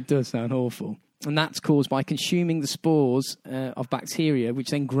it? It does sound awful. And that's caused by consuming the spores of bacteria,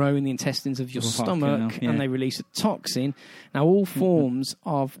 which then grow in the intestines of your stomach, and they release a toxin. Now, all forms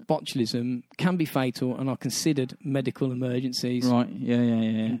of botulism can be fatal and are considered medical emergencies. Right,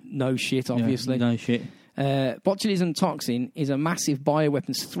 yeah. No shit, obviously. No shit. Botulism toxin is a massive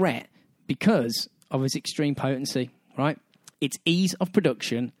bioweapons threat because of its extreme potency, right? Its ease of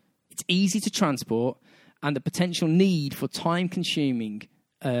production, it's easy to transport, and the potential need for time-consuming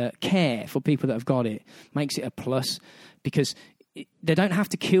care for people that have got it makes it a plus because they don't have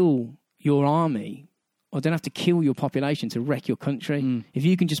to kill your army or don't have to kill your population to wreck your country. If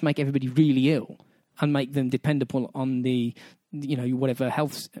you can just make everybody really ill and make them dependable on the, whatever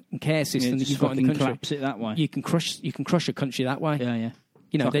health and care system that you've got in the country. Collapse it that way. You can crush a country that way. Yeah, yeah.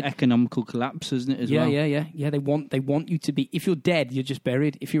 It's like economical collapse, isn't it? As well. Yeah. They want you to be. If you're dead, you're just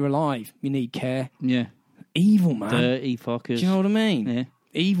buried. If you're alive, you need care. Yeah. Evil, man. Dirty fuckers. Do you know what I mean? Yeah.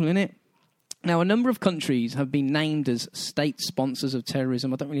 Evil, innit? Now, a number of countries have been named as state sponsors of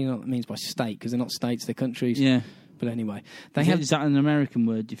terrorism. I don't really know what that means by state, because they're not states, they're countries. Yeah. But anyway, is that an American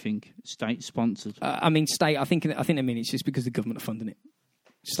word, do you think? State sponsored? State. I think they mean it's just because the government are funding it.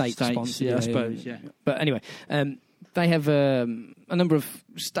 State sponsored. Yeah, I suppose. Yeah. But anyway, they have a number of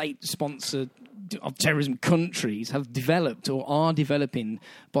state sponsored of terrorism countries have developed or are developing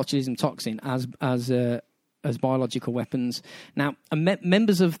botulism toxin as biological weapons. Now,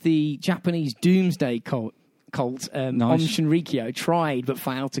 members of the Japanese Doomsday cult, Om Shinrikyo, tried but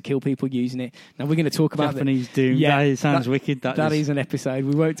failed to kill people using it. Now, we're going to talk about Japanese Doomsday. Yeah, it sounds wicked. That is an episode.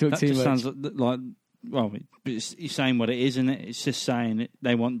 We won't talk too much. That sounds like... Well, it's saying what it is, isn't it? It's just saying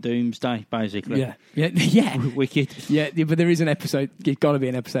they want doomsday, basically. Yeah. Wicked. Yeah, but there is an episode. There's got to be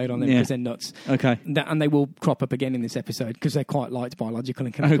an episode on them because they're nuts. Okay. And they will crop up again in this episode because they quite liked biological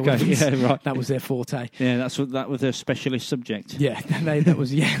and chemical weapons. Yeah, right. That was their forte. Yeah, that was their specialist subject. Yeah, they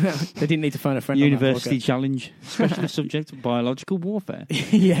didn't need to phone a friend. University challenge, specialist subject, biological warfare.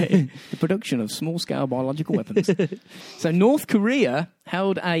 Yeah, the production of small-scale biological weapons. So North Korea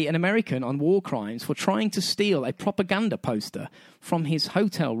held an American on war crimes for trying to steal a propaganda poster from his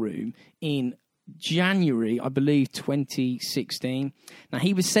hotel room in January, I believe, 2016. Now,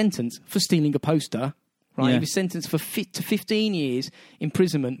 he was sentenced for stealing a poster, right? Yeah. He was sentenced to 15 years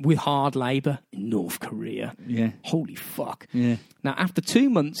imprisonment with hard labour in North Korea. Yeah. Holy fuck. Yeah. Now, after 2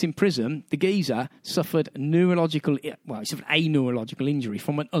 months in prison, the geezer suffered a neurological injury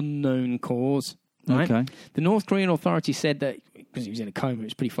from an unknown cause. Right? Okay. The North Korean authorities said that, because he was in a coma,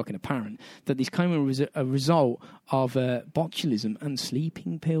 it's pretty fucking apparent, that this coma was a result of botulism and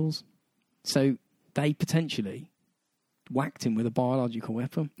sleeping pills. So they potentially whacked him with a biological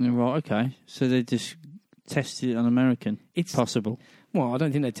weapon. Right, okay. So they just tested it on American. It's possible. Well, I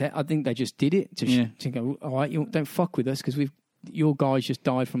don't think I think they just did it to go, all right, you don't fuck with us because your guys just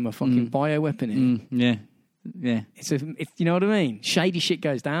died from a fucking bioweapon. Yeah. Yeah, it's you know what I mean. Shady shit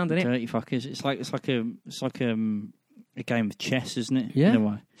goes down, doesn't it? Dirty fuckers. It's like a game of chess, isn't it? Yeah. In a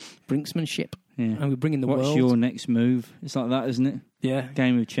way, brinksmanship. Yeah, and we're bringing the world. What's your next move? It's like that, isn't it? Yeah,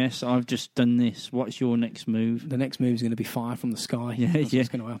 game of chess. I've just done this. What's your next move? The next move is going to be fire from the sky. Yeah, that's what's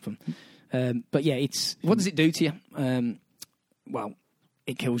going to happen. But yeah, it's what does it do to you? Well,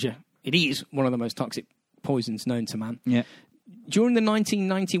 it kills you. It is one of the most toxic poisons known to man. Yeah. During the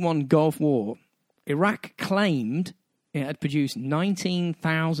 1991 Gulf War, Iraq claimed it had produced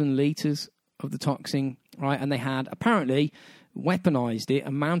 19,000 litres of the toxin, right? And they had apparently weaponized it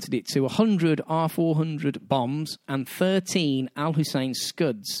and mounted it to 100 R-400 bombs and 13 Al-Hussein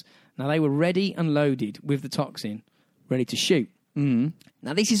Scuds. Now, they were ready and loaded with the toxin, ready to shoot. Mm.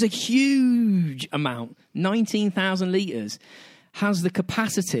 Now, this is a huge amount. 19,000 litres has the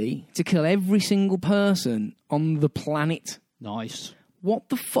capacity to kill every single person on the planet. Nice. What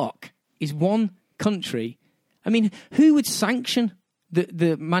the fuck is one country? I mean, who would sanction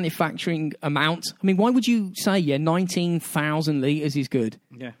the manufacturing amount? I mean, why would you say, 19,000 litres is good?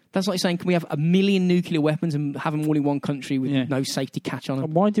 Yeah. That's like saying, can we have 1 million nuclear weapons and have them all in one country with no safety catch on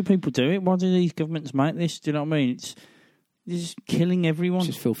them? Why do people do it? Why do these governments make this? Do you know what I mean? It's just killing everyone. It's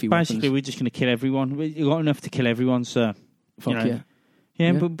just filthy Basically, weapons. we're just going to kill everyone. You've got enough to kill everyone, sir. Fuck yeah.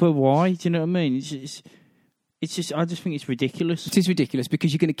 Yeah, but why? Do you know what I mean? It's just, I just think it's ridiculous. It is ridiculous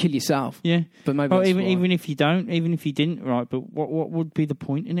because you're going to kill yourself. Yeah, but maybe even if you don't, even if you didn't, right? But what would be the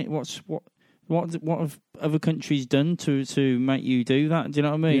point in it? What have other countries done to make you do that? Do you know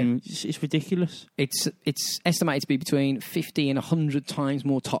what I mean? Yeah. It's ridiculous. It's estimated to be between 50 and 100 times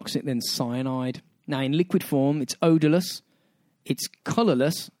more toxic than cyanide. Now, in liquid form, it's odourless, it's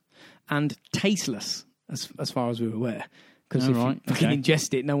colourless, and tasteless, as far as we're aware. Because if you fucking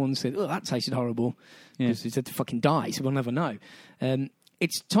ingest it, no one said, "Oh, that tasted horrible," because it said to fucking die, so we'll never know.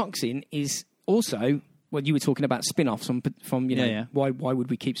 Its toxin is also, well, you were talking about spin-offs from why would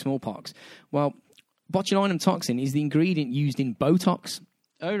we keep smallpox? Well, botulinum toxin is the ingredient used in Botox.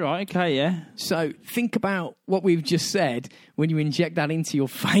 Oh, right, okay, yeah. So think about what we've just said when you inject that into your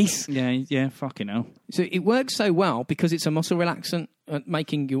face. Yeah, fucking hell. So it works so well because it's a muscle relaxant,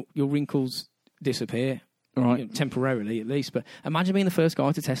 making your wrinkles disappear. Right, temporarily at least. But imagine being the first guy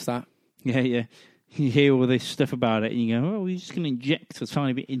to test that. Yeah. You hear all this stuff about it, and you go, "Oh, we're just going to inject a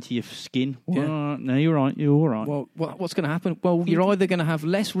tiny bit into your skin." Well, no, you're right. You're all right. Well, what's going to happen? Well, you're either going to have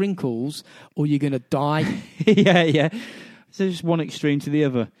less wrinkles or you're going to die. Yeah. So just one extreme to the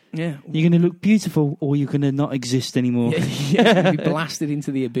other. Yeah. You're going to look beautiful, or you're going to not exist anymore. Yeah, be blasted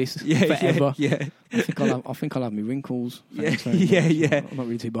into the abyss forever. Yeah. I think I'll have my wrinkles. Yeah, yeah. I'm not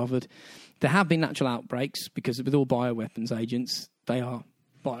really too bothered. There have been natural outbreaks because with all bioweapons agents, they are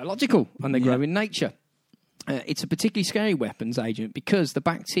biological and they grow in nature. It's a particularly scary weapons agent because the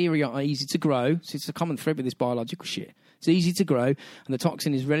bacteria are easy to grow. So it's a common thread with this biological shit. It's easy to grow, and the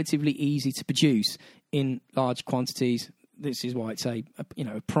toxin is relatively easy to produce in large quantities. This is why it's a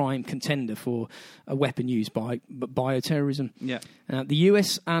prime contender for a weapon used by bioterrorism. Yeah. The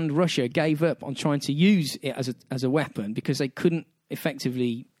US and Russia gave up on trying to use it as a weapon because they couldn't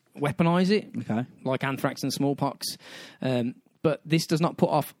effectively weaponize it, like anthrax and smallpox. But this does not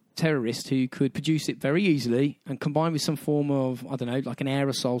put off terrorists who could produce it very easily and combine with some form of, I don't know, like an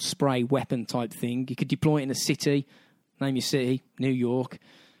aerosol spray weapon type thing. You could deploy it in a city, name your city, New York.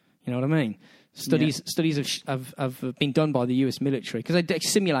 You know what I mean? Studies have been done by the US military because they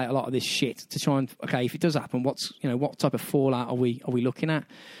simulate a lot of this shit to try and if it does happen, what type of fallout are we looking at?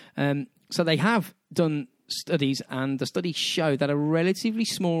 So they have done studies, and the studies show that a relatively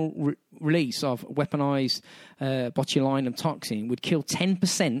small release of weaponized botulinum toxin would kill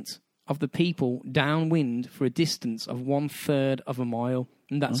 10% of the people downwind for a distance of 1/3 of a mile,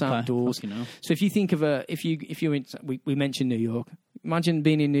 and that's outdoors. So if you think of we mentioned New York. Imagine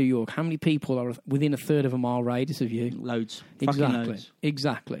being in New York. How many people are within 1/3 of a mile radius of you? Loads.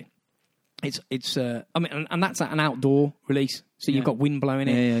 Exactly. It's and that's an outdoor release, so you've got wind blowing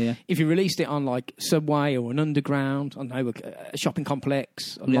it. Yeah. If you released it on like subway or an underground, I don't know, a shopping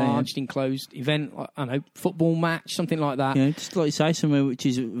complex, a large enclosed event, I don't know, football match, something like that. Yeah, just like you say, somewhere which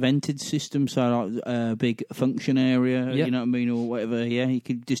is a vented system, so like a big function area, you know what I mean, or whatever. Yeah, you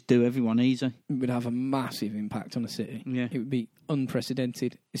could just do everyone easy. It would have a massive impact on a city. Yeah, it would be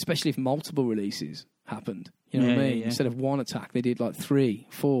unprecedented, especially if multiple releases happened. You know what I mean? Yeah. Instead of one attack, they did like 3,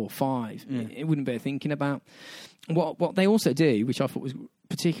 4, 5. Yeah. It wouldn't bear thinking about. What they also do, which I thought was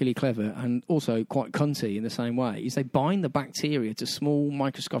particularly clever and also quite cunty in the same way, is they bind the bacteria to small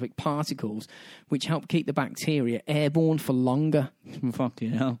microscopic particles which help keep the bacteria airborne for longer.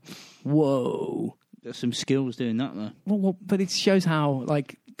 Fucking hell. Whoa. There's some skills doing that, though. Well, but it shows how,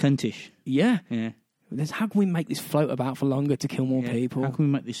 like... Cuntish. Yeah. Yeah. How can we make this float about for longer to kill more people? How can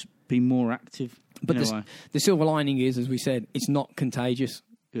we make this be more active? But the silver lining is, as we said, it's not contagious.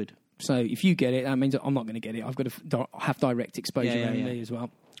 Good. So if you get it, that means I'm not going to get it. I've got to have direct exposure around me as well.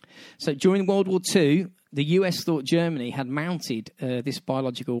 So during World War II, the US thought Germany had mounted this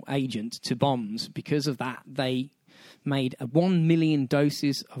biological agent to bombs. Because of that, they made 1 million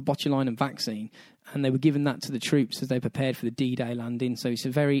doses of botulinum vaccine, and they were giving that to the troops as they prepared for the D-Day landing. So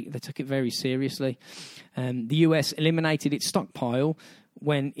they took it very seriously. The US eliminated its stockpile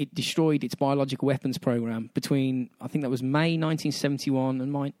when it destroyed its biological weapons program between, I think that was May 1971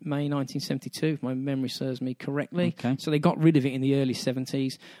 and May 1972, if my memory serves me correctly. Okay. So they got rid of it in the early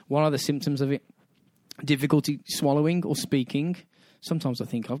 70s. What are the symptoms of it? Difficulty swallowing or speaking. Sometimes I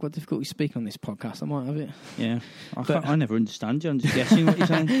think I've got difficulty speaking on this podcast. I might have it. Yeah. I never understand you. I'm just guessing what you're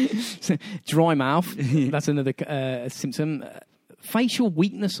saying. Dry mouth. That's another symptom. Facial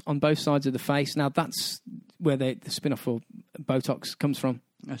weakness on both sides of the face. Now, that's where the spin-off for Botox comes from.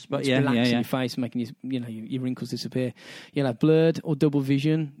 Relaxing your face, making your wrinkles disappear. You'll have blurred or double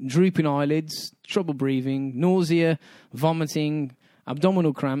vision, drooping eyelids, trouble breathing, nausea, vomiting,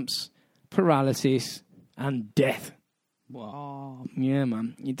 abdominal cramps, paralysis, and death. Wow. Yeah,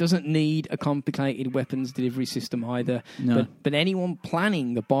 man. It doesn't need a complicated weapons delivery system either. No. But anyone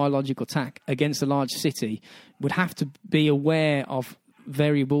planning a biological attack against a large city would have to be aware of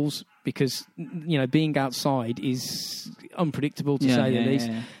variables because, being outside is unpredictable to say the least.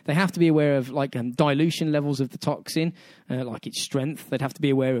 Yeah. They have to be aware of dilution levels of the toxin, like its strength. They'd have to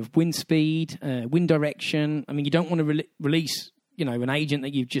be aware of wind speed, wind direction. I mean, you don't want to release an agent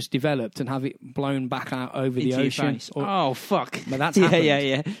that you've just developed and have it blown back out over the ocean. Oh, fuck. But that's happened.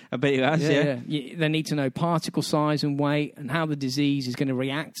 Yeah. I bet you has, They need to know particle size and weight and how the disease is going to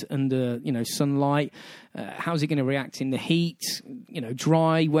react under, sunlight. How's it going to react in the heat?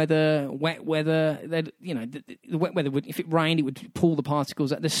 Dry weather, wet weather. The wet weather would, if it rained, it would pull the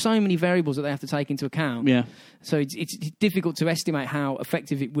particles out. There's so many variables that they have to take into account. Yeah. So it's difficult to estimate how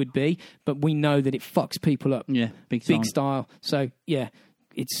effective it would be, but we know that it fucks people up. Yeah, big style. So yeah,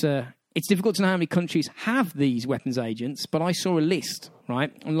 it's difficult to know how many countries have these weapons agents, but I saw a list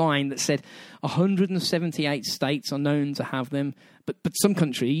online that said 178 states are known to have them, but some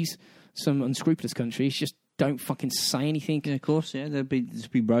countries, some unscrupulous countries, just don't fucking say anything. Yeah, of course, yeah, they'll be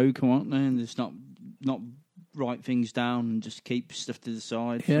rogue, won't they? And just not write things down and just keep stuff to the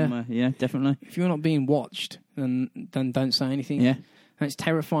side. Yeah, somewhere. Yeah, definitely. If you're not being watched, and then don't say anything. Yeah. And it's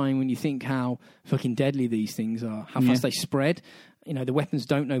terrifying when you think how fucking deadly these things are, how fast they spread. You know, the weapons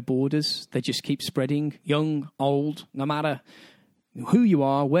don't know borders. They just keep spreading, young, old, no matter who you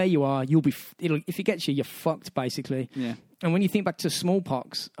are, where you are, you'll be. If it gets you, you're fucked, basically. Yeah. And when you think back to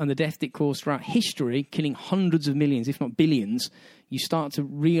smallpox and the death it caused throughout history, killing hundreds of millions, if not billions, you start to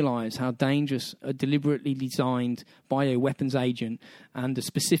realise how dangerous a deliberately designed bioweapons agent and a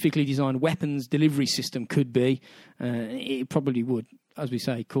specifically designed weapons delivery system could be. It probably would, as we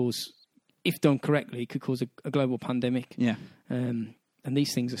say, cause, if done correctly, could cause a global pandemic. Yeah. And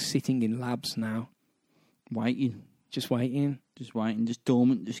these things are sitting in labs now. Waiting. Just waiting. Just waiting. Just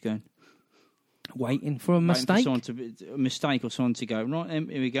dormant. Just going. Waiting for a mistake. A mistake or someone to go, right,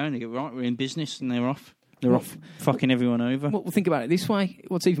 here we go. And they go, right, we're in business, and they're off. They're off fucking everyone over. Well, think about it this way.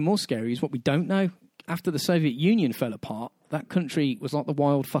 What's even more scary is what we don't know. After the Soviet Union fell apart, that country was like the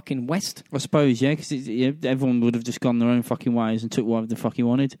wild fucking West. I suppose, yeah, because everyone would have just gone their own fucking ways and took whatever the fuck he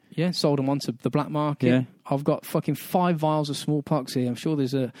wanted. Yeah, sold them onto the black market. Yeah. I've got fucking 5 vials of smallpox here. I'm sure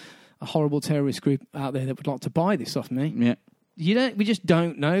there's a horrible terrorist group out there that would like to buy this off me. Yeah. We just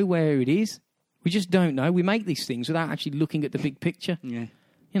don't know where it is. We just don't know. We make these things without actually looking at the big picture. Yeah.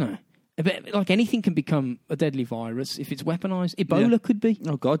 You know, like anything can become a deadly virus if it's weaponized. Ebola could be.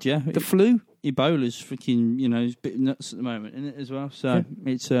 Oh, God, yeah. The flu. Ebola's freaking, it's a bit nuts at the moment, isn't it, as well? So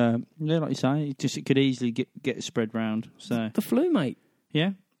it's, like you say, it could easily get spread round. So The flu, mate.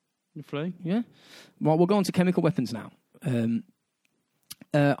 Yeah. The flu. Yeah. Well, we'll go on to chemical weapons now. We're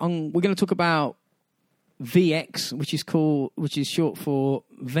going to talk about VX, which is short for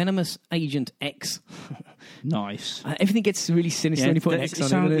Venomous Agent X. Nice. Everything gets really sinister when you put an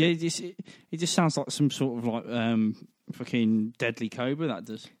X on it. It just sounds like some sort of like fucking deadly cobra. That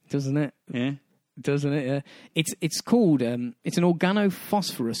does, doesn't it? Yeah, doesn't it? Yeah. It's called it's an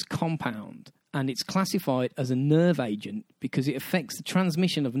organophosphorus compound, and it's classified as a nerve agent because it affects the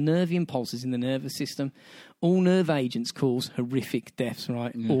transmission of nerve impulses in the nervous system. All nerve agents cause horrific deaths,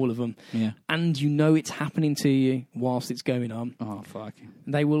 right? Yeah. All of them. Yeah. And you know it's happening to you whilst it's going on. Oh, fuck.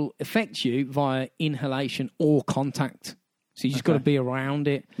 They will affect you via inhalation or contact. So you just got to be around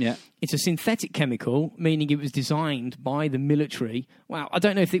it. Yeah. It's a synthetic chemical, meaning it was designed by the military. Well, I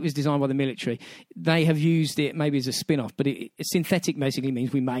don't know if it was designed by the military. They have used it maybe as a spin-off, but synthetic basically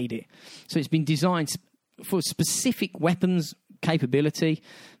means we made it. So it's been designed for specific weapons capability.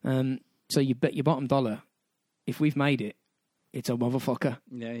 So you bet your bottom dollar, if we've made it, it's a motherfucker.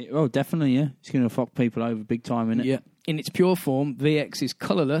 Yeah. Oh, definitely, yeah. It's going to fuck people over big time, isn't it? Yeah. In its pure form, VX is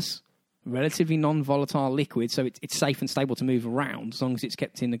colourless, relatively non-volatile liquid, so it's safe and stable to move around as long as it's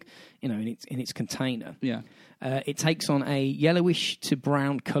kept in the, in its container. Yeah. It takes on a yellowish to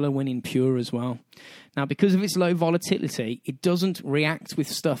brown colour when impure as well. Now, because of its low volatility, it doesn't react with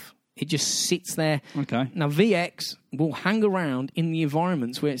stuff. It just sits there. Okay. Now, VX will hang around in the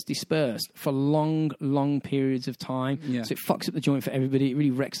environments where it's dispersed for long, long periods of time. Yeah. So it fucks up the joint for everybody. It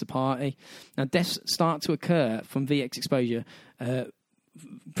really wrecks the party. Now, deaths start to occur from VX exposure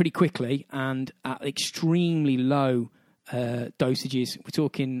pretty quickly and at extremely low dosages. We're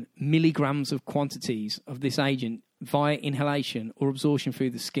talking milligrams of quantities of this agent via inhalation or absorption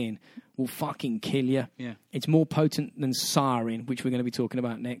through the skin will fucking kill you. Yeah. It's more potent than sarin, which we're going to be talking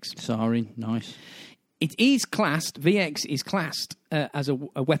about next. Sarin, nice. It is classed, VX is classed as a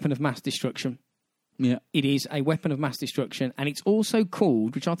weapon of mass destruction. Yeah. It is a weapon of mass destruction, and it's also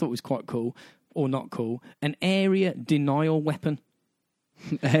called, which I thought was quite cool, or not cool, an area denial weapon.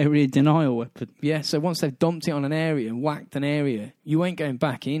 Area denial weapon. Yeah, so once they've dumped it on an area and whacked an area, you ain't going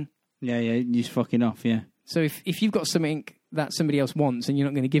back in. Yeah, you're just fucking off, yeah. So if you've got something that somebody else wants and you're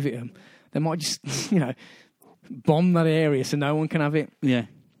not going to give it them, they might just, bomb that area so no one can have it. Yeah.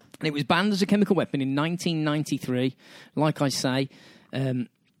 And it was banned as a chemical weapon in 1993. Like I say, I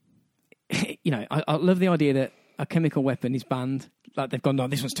love the idea that a chemical weapon is banned. Like they've gone, no,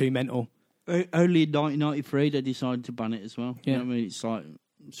 this one's too mental. Only in 1993 they decided to ban it as well. Yeah. You know what I mean?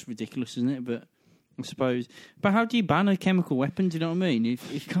 It's ridiculous, isn't it? But I suppose. But how do you ban a chemical weapon? Do you know what I mean?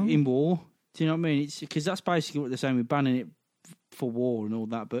 If in war, do you know what I mean? It's because that's basically what they're saying. We're banning it for war and all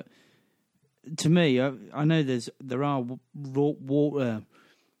that. But to me, I know there are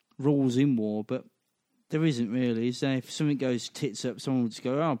rules in war, but there isn't really. Is there? If something goes tits up, someone will just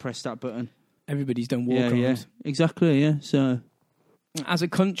go, "Oh, press that button." Everybody's done war crimes. Yeah, exactly. Yeah. So, as a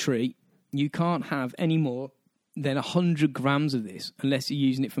country, you can't have any more than 100 grams of this unless you're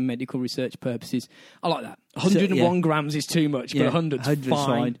using it for medical research purposes. I like that. 101 grams is too much, but 100's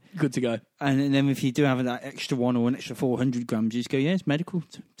fine. Good to go. And then if you do have that extra one or an extra 400 grams, you just go, it's medical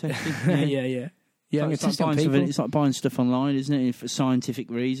testing. Yeah. Yeah, it's, it's like people. it's like buying stuff online, isn't it? For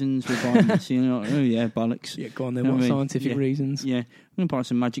scientific reasons, we're buying this. You know, oh yeah, bollocks. Yeah, go on then. What scientific reasons? Yeah, I'm going to buy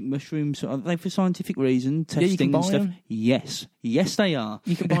some magic mushrooms. Are they for scientific reason? Testing you can buy and stuff. them. Yes, they are.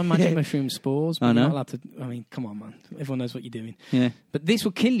 You can buy magic mushroom spores, but I know. you're not allowed to. I mean, come on, man. Everyone knows what you're doing. Yeah. But this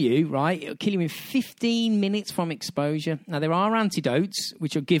will kill you, right? It'll kill you in 15 minutes from exposure. Now, there are antidotes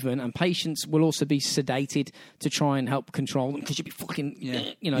which are given, and patients will also be sedated to try and help control them because you'll be fucking,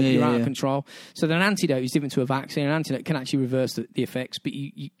 you're out of control. So, an antidote is different to a vaccine. An antidote can actually reverse the effects, but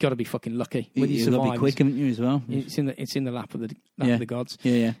you got to be fucking lucky. Whether you survive, got to be quick, haven't you, as well? It's in the lap of the gods.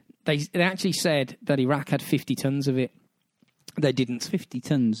 Yeah. They actually said that Iraq had 50 tons of it. They didn't. 50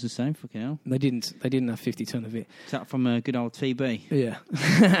 tons the same, fucking hell. They didn't have 50 ton of it. Is that from a good old TB? Yeah.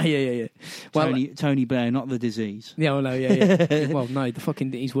 yeah. Well, Tony Blair, not the disease. Yeah, well, no, yeah. Well, no,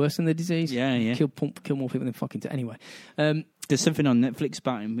 he's worse than the disease. Yeah. Kill more people than fucking... Anyway. There's something on Netflix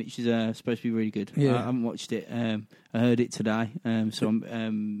about him, which is supposed to be really good. Yeah. I haven't watched it. I heard it today, so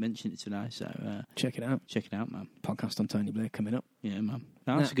I'm mentioning it today. So check it out. Check it out, man. Podcast on Tony Blair coming up. Yeah, man.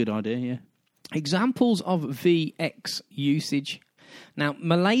 That's a good idea, yeah. Examples of VX usage. Now,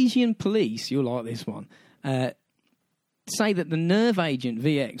 Malaysian police, you'll like this one, say that the nerve agent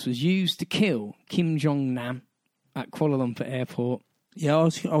VX was used to kill Kim Jong-nam at Kuala Lumpur Airport. Yeah, I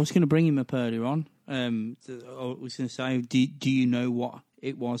was going to bring him up earlier on. I was going to say, do you know what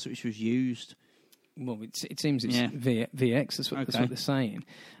it was which was used? Well, it seems it's VX. That's what they're saying.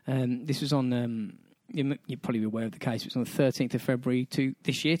 This was on... You're probably aware of the case. It was on the 13th of February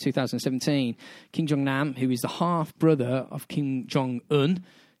this year, 2017. Kim Jong-nam, who is the half-brother of Kim Jong-un,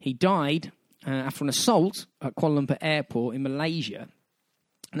 he died after an assault at Kuala Lumpur Airport in Malaysia.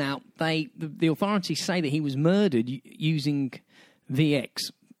 Now, the authorities say that he was murdered using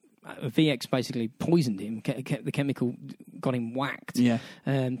VX. VX basically poisoned him. The chemical got him whacked. Yeah.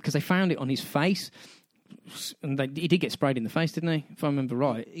 Because they found it on his face. And he did get sprayed in the face, didn't he? If I remember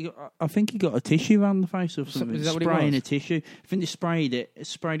right. I think he got a tissue around the face or something. Is that what spraying it was? a tissue. I think they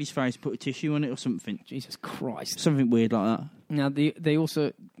sprayed his face, put a tissue on it or something. Jesus Christ. Something weird like that. Now, they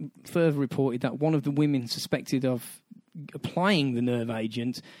also further reported that one of the women suspected of applying the nerve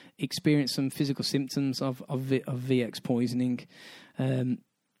agent experienced some physical symptoms of VX poisoning.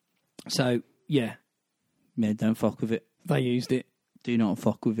 So, yeah. Yeah, don't fuck with it. They used it. Do not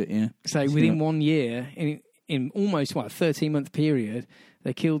fuck with it, yeah. So within 1 year, in almost, a 13-month period,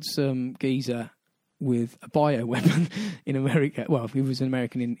 they killed some geezer with a bioweapon in America. Well, he was an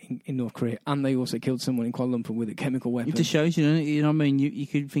American in North Korea. And they also killed someone in Kuala Lumpur with a chemical weapon. It just shows, you know what I mean? You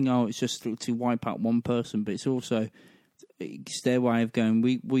could think, it's just to wipe out one person, but it's also... It's their way of going,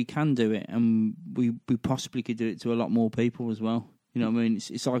 we can do it, and we possibly could do it to a lot more people as well. You know what I mean?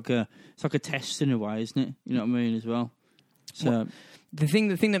 It's like a test in a way, isn't it? You know what I mean, as well. So... Well, the thing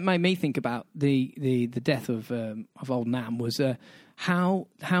that made me think about the death of old Nam was how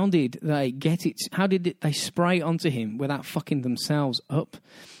did they get it? How did they spray onto him without fucking themselves up?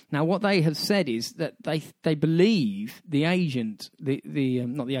 Now, what they have said is that they believe the agent,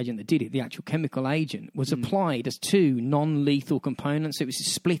 not the agent that did it, the actual chemical agent, was applied as two non-lethal components. It was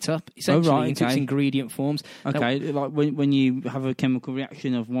split up essentially into its ingredient forms. Okay, now, like when you have a chemical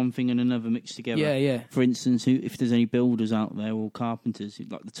reaction of one thing and another mixed together. Yeah. For instance, if there's any builders out there or carpenters,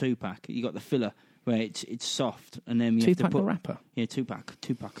 like the 2-pack, you got the filler where it's soft, and then you have to put the wrapper. Yeah, 2-pack,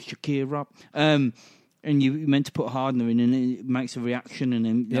 Shakira. And you meant to put hardener in, and it makes a reaction, and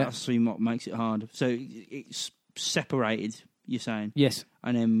then that's what makes it hard. So it's separated, you're saying? Yes.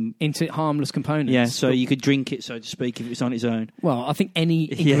 And then into harmless components. Yeah, so you could drink it, so to speak, if it's on its own. Well, I think any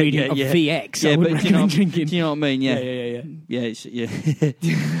ingredient of VX, I would recommend drinking. Do you know what I mean? Yeah.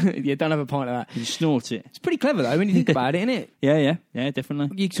 Yeah, don't have a pint of that. You snort it. It's pretty clever, though, when you think about it, isn't it? Yeah,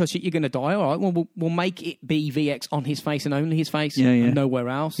 definitely. You touch it, you're going to die. All right, well, we'll make it be VX on his face and only his face yeah. and nowhere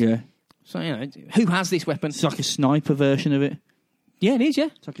else. Yeah. So, who has this weapon? It's like a sniper version of it. Yeah, it is, yeah.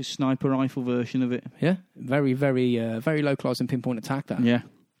 It's like a sniper rifle version of it. Yeah, very, very, very localised and pinpoint attack, that. Yeah,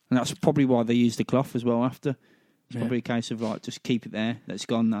 and that's probably why they used the cloth as well after. It's probably a case of, like, just keep it there. That's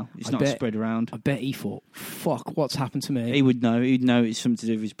gone now. It's not spread around. I bet he thought, fuck, what's happened to me? He would know. He'd know it's something to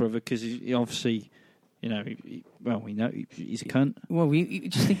do with his brother, because he obviously... we know he's a cunt. Well, you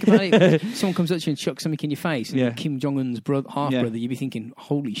just think about it. Someone comes up to you and chucks something in your face, and Kim Jong-un's half-brother, you'd be thinking,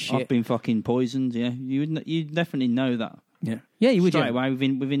 holy shit. I've been fucking poisoned, yeah. You'd definitely know that. Yeah, you would. Straight away,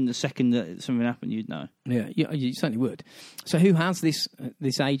 within the second that something happened, you'd know. Yeah, you certainly would. So who has this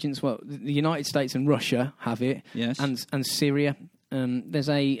agents? Well, the United States and Russia have it, yes. and Syria. There's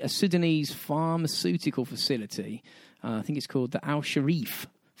a Sudanese pharmaceutical facility, I think it's called the Al Sharif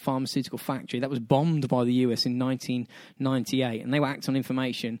pharmaceutical factory that was bombed by the US in 1998, and they were acting on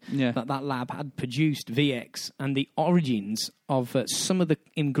information that lab had produced VX, and the origins of some of the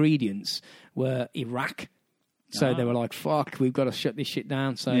ingredients were Iraq. So they were like, fuck, we've got to shut this shit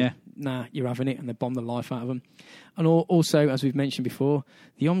down. So, nah, you're having it. And they bombed the life out of them. And also, as we've mentioned before,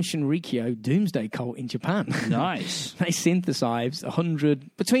 the Aum Shinrikyo doomsday cult in Japan. Nice. They synthesized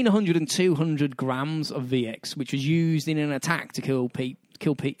between 100 and 200 grams of VX, which was used in an attack to kill people.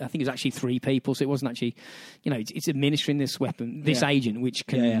 I think it was actually 3 people, so it wasn't actually, it's administering this weapon, this agent, which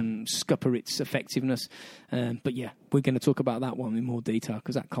can scupper its effectiveness. But yeah, we're going to talk about that one in more detail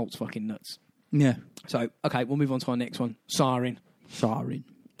because that cult's fucking nuts. Yeah. So, okay, we'll move on to our next one. Sarin. Pint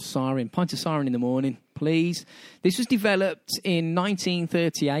of sarin in the morning, please. This was developed in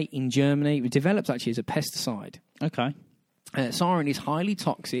 1938 in Germany. It was developed actually as a pesticide. Okay. Sarin is highly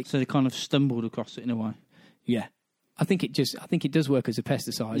toxic. So they kind of stumbled across it in a way. Yeah. I think it does work as a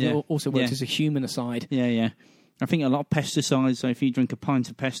pesticide. Yeah. It also works as a humanicide. Yeah. I think a lot of pesticides, so if you drink a pint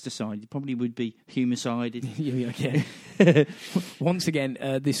of pesticide, you probably would be humicided. Yeah. Once again,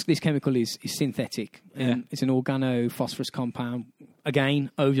 this chemical is synthetic. It's an organophosphorus compound. Again,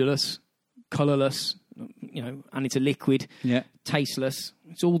 odorless, colourless, and it's a liquid. Yeah. Tasteless.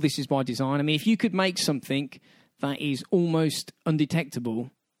 This is by design. I mean, if you could make something that is almost undetectable,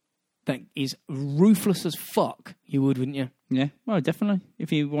 that is ruthless as fuck, you would, wouldn't you? Yeah, well, definitely.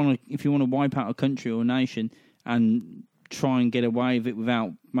 If you want to wipe out a country or a nation and try and get away with it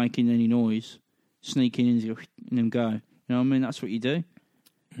without making any noise, sneak in and go. You know what I mean? That's what you do.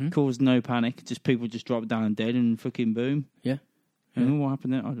 Mm-hmm. Cause no panic. People just drop down dead and fucking boom. Yeah. What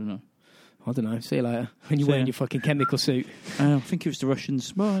happened there? I don't know. See you later. When you're wearing your fucking chemical suit. I think it was the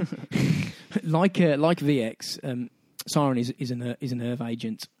Russians. Bye. Like VX, sarin is a nerve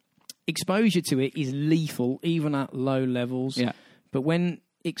agent. Exposure to it is lethal, even at low levels. Yeah. But when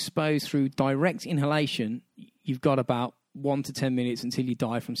exposed through direct inhalation, you've got about 1 to 10 minutes until you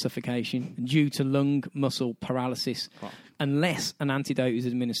die from suffocation due to lung muscle paralysis, unless an antidote is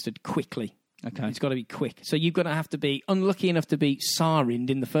administered quickly. Okay. It's got to be quick. So you've got to have to be unlucky enough to be sarined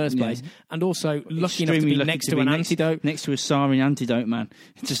in the first place, and also lucky enough to be next to an antidote. Next to a sarin antidote, man.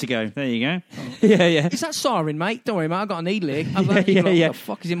 Just to go, there you go. Yeah. Is that sarin, mate? Don't worry, mate. I've got a needle here. What the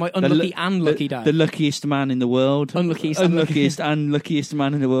fuck is in my unlucky and lucky day? The luckiest man in the world. Unluckiest and luckiest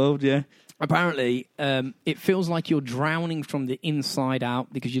man in the world, yeah. Apparently, it feels like you're drowning from the inside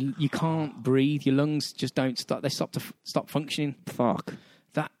out because you can't breathe. Your lungs just don't stop. They stop functioning. Fuck.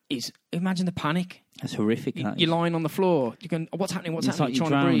 That is, imagine the panic. That's horrific. You're lying on the floor. You're going, what's happening? What's happening? You're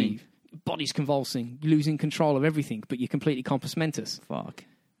trying to breathe. Body's convulsing, losing control of everything, but you're completely compos mentis. Fuck.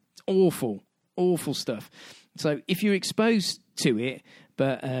 It's awful stuff. So if you're exposed to it,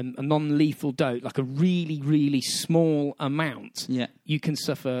 but a non-lethal dose, like a really, really small amount, you can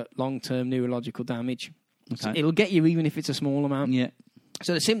suffer long-term neurological damage. Okay. So it'll get you even if it's a small amount. Yeah.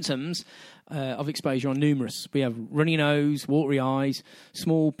 So the symptoms of exposure are numerous. We have runny nose, watery eyes,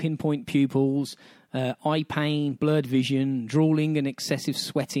 small pinpoint pupils, eye pain, blurred vision, drooling and excessive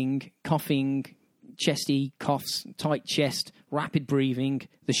sweating, coughing, chesty coughs, tight chest, rapid breathing,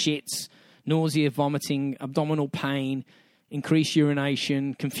 the shits, nausea, vomiting, abdominal pain, increased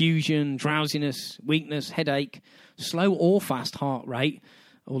urination, confusion, drowsiness, weakness, headache, slow or fast heart rate,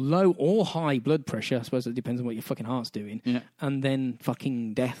 or low or high blood pressure. I suppose it depends on what your fucking heart's doing. Yeah. And then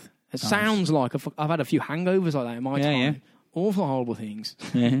fucking death. It sounds like I've had a few hangovers like that in my time. Yeah. Awful horrible things.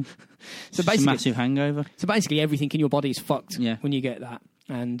 Yeah. So basically, massive hangover. So basically everything in your body is fucked when you get that.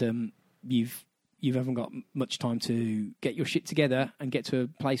 And you haven't got much time to get your shit together and get to a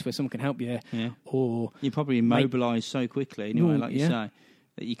place where someone can help you. Yeah. Or you're probably immobilised so quickly anyway, like you say,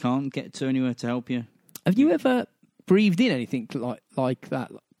 that you can't get to anywhere to help you. Have you ever breathed in anything like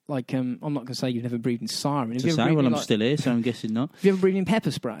that? Like, I'm not going to say you've never breathed in sarin. I'm still here, so I'm guessing not. Have you ever breathed in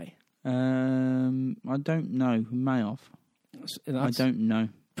pepper spray? I don't know. May have. I don't know.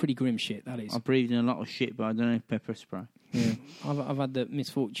 Pretty grim shit, that is. I breathed in a lot of shit, but I don't know if pepper spray. Yeah. I've had the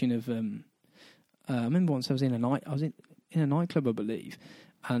misfortune of... I remember once I was in a nightclub, I believe,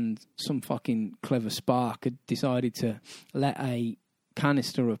 and some fucking clever spark had decided to let a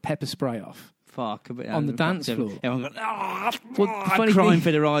canister of pepper spray off. Fuck. On the dance floor. Everyone going, crying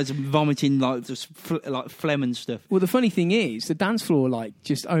for their eyes and vomiting like phlegm and stuff. Well, the funny thing is, the dance floor, I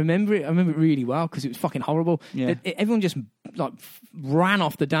remember it really well because it was fucking horrible. Yeah. Everyone just ran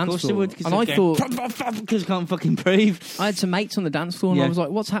off the dance floor. And I thought, because I can't fucking breathe. I had some mates on the dance floor and I was like,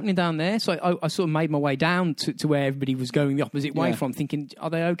 what's happening down there? So I sort of made my way down to where everybody was going the opposite way from, thinking, are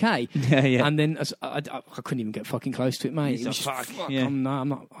they okay? Yeah. And then I couldn't even get fucking close to it, mate. It was just, fuck. Yeah.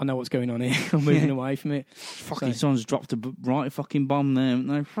 I know what's going on here. still moving away from it. Fucking someone's dropped a right fucking bomb there, haven't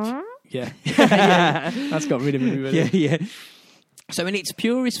they? Yeah. That's got rid of everybody. Yeah. So in its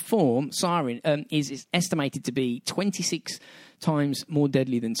purest form, sarin is estimated to be 26 times more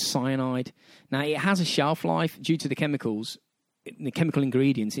deadly than cyanide. Now, it has a shelf life due to the chemical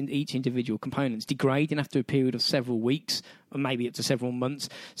ingredients in each individual components degrading after a period of several weeks or maybe up to several months.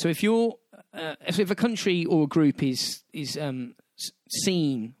 So if a country or a group is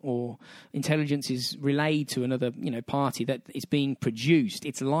seen or intelligence is relayed to another party that it's being produced,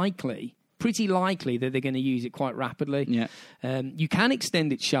 it's pretty likely that they're going to use it quite rapidly. Yeah. You can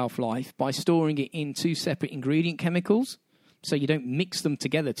extend its shelf life by storing it in two separate ingredient chemicals. So you don't mix them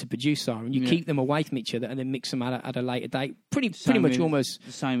together to produce sarin. You keep them away from each other and then mix them at a later date. Pretty much almost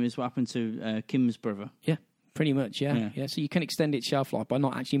the same as what happened to Kim's brother. Yeah, pretty much. Yeah. So you can extend its shelf life by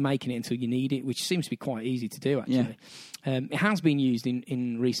not actually making it until you need it, which seems to be quite easy to do. Actually, it has been used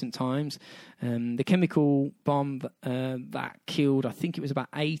in recent times. The chemical bomb that killed, I think it was about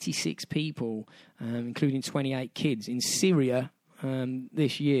 86 people, including 28 kids in Syria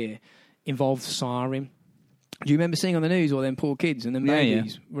this year, involved sarin. Do you remember seeing on the news all them poor kids and them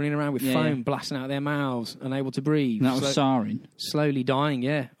babies running around with foam blasting out their mouths, unable to breathe? And that was sarin? Slowly dying,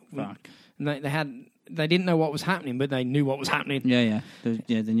 yeah. Fuck. And they didn't know what was happening, but they knew what was happening. Yeah. They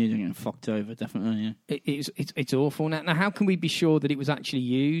knew they were getting fucked over, definitely, yeah. It's awful. Now, how can we be sure that it was actually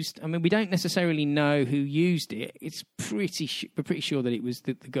used? I mean, we don't necessarily know who used it. We're pretty sure that it was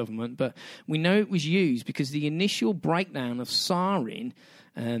the government, but we know it was used because the initial breakdown of sarin...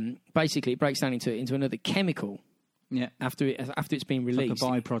 basically, it breaks down into another chemical. Yeah. After it's been released,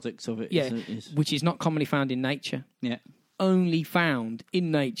 like a byproduct of it. Yeah, which is not commonly found in nature. Yeah. Only found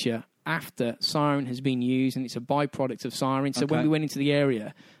in nature after sarin has been used, and it's a byproduct of sarin. So when we went into the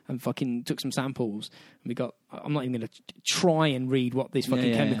area and fucking took some samples, and we got, I'm not even going to try and read what this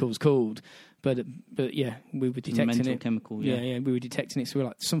fucking chemical's called. But yeah, we were detecting it. Chemical, yeah, we were detecting it. So we were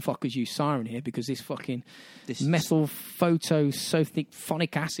like, some fuckers use sarin here because this methyl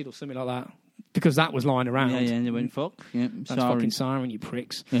phonic acid or something like that. Because that was lying around. Yeah, and they went, fuck. Yeah, that's fucking sarin, you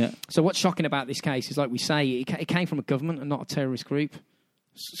pricks. Yeah. So what's shocking about this case is, like we say, it came from a government and not a terrorist group.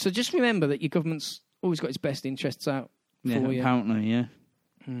 So just remember that your government's always got its best interests out for you. Apparently, yeah.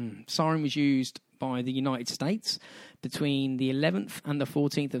 Sarin was used by the United States between the 11th and the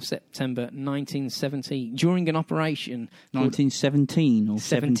 14th of September 1970 during an operation... 1917 or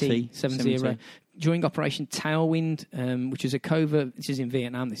 70? 70. During Operation Tailwind, which is a covert... This is in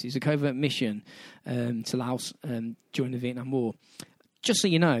Vietnam, this is a covert mission to Laos during the Vietnam War. Just so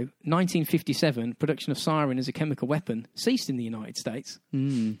you know, 1957, production of sarin as a chemical weapon ceased in the United States.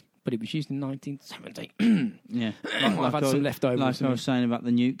 But it was used in 1970. Yeah, I've had some leftovers. Like I was saying about the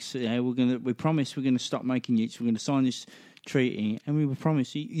nukes. Yeah, we promised we're going to stop making nukes. We're going to sign this treaty, and we were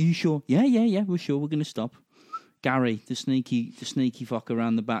promised. Are you sure? Yeah. We're sure. We're going to stop. Gary, the sneaky fucker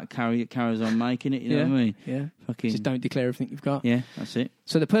around the back, carries on making it. You know what I mean? Yeah. Fucking just don't declare everything you've got. Yeah, that's it.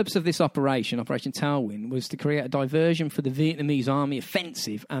 So the purpose of this Operation Tailwind, was to create a diversion for the Vietnamese army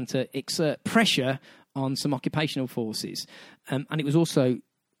offensive and to exert pressure on some occupational forces, and it was also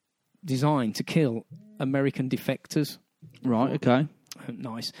designed to kill American defectors. Right, okay.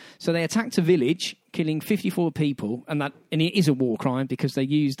 Nice. So they attacked a village, killing 54 people, and it is a war crime because they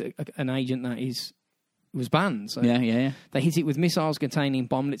used an agent that was banned. So yeah. They hit it with missiles containing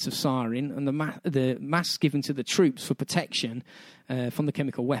bomblets of sarin, and the masks given to the troops for protection from the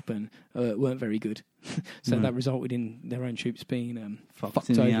chemical weapon weren't very good. So that resulted in their own troops being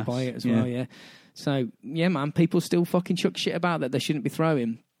fucked over by it as well, yeah. So, yeah, man, people still fucking chuck shit about that they shouldn't be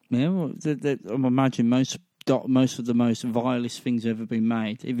throwing. Yeah, well, I imagine most of the most vilest things ever been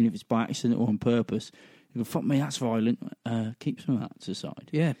made, even if it's by accident or on purpose. You go, fuck me, that's violent. Keep some of that to the side.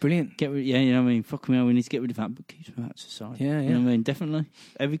 Yeah, brilliant. You know what I mean? Fuck me, we need to get rid of that, but keep some of that to the side. Yeah. You know what I mean? Definitely.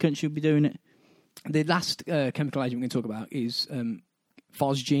 Every country should be doing it. The last chemical agent we're going to talk about is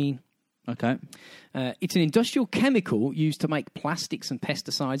phosgene. Okay. It's an industrial chemical used to make plastics and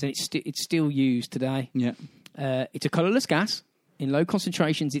pesticides, and it's still used today. Yeah. It's a colourless gas. In low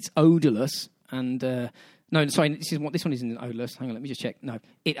concentrations, it's odourless. And no, sorry, this one isn't odourless. Hang on, let me just check. No,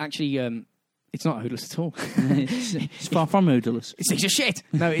 it actually it's not odourless at all. It's far from odourless. It's just shit.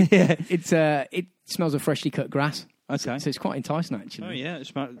 No, it smells of freshly cut grass. Okay, so it's quite enticing actually. Oh yeah,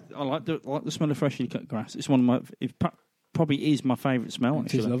 I like the smell of freshly cut grass. It's one of my. It probably is my favourite smell.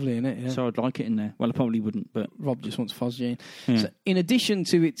 Actually, it's lovely, isn't it? Yeah. So I'd like it in there. Well, I probably wouldn't, but Rob just wants phosgene. Yeah. So in addition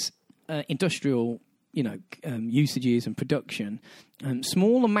to its industrial, usages and production,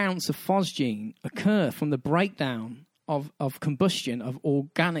 small amounts of phosgene occur from the breakdown of combustion of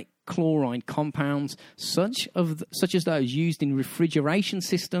organic chlorine compounds, such as those used in refrigeration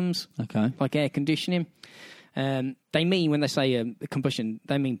systems, like air conditioning. They mean, when they say combustion,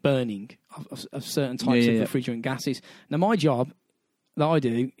 they mean burning of certain types of refrigerant gases. Now, my job that I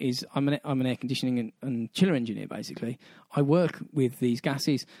do is I'm an air conditioning and chiller engineer. Basically, I work with these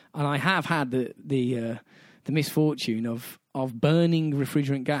gases, and I have had the misfortune of burning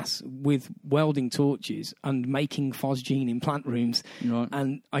refrigerant gas with welding torches and making phosgene in plant rooms. Right.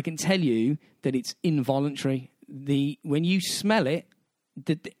 And I can tell you that it's involuntary. When you smell it,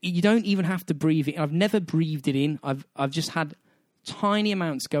 you don't even have to breathe it. I've never breathed it in. I've just had tiny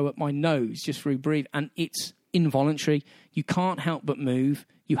amounts go up my nose just through breathe, and it's involuntary. You can't help but move.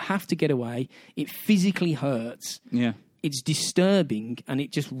 You have to get away. It physically hurts. Yeah. It's disturbing, and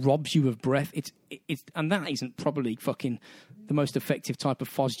it just robs you of breath. It's and that isn't probably fucking the most effective type of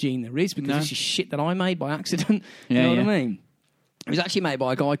phosgene there is, because this is shit that I made by accident. You know what I mean? It was actually made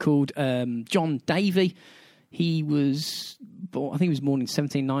by a guy called John Davy. He was, I think he was born in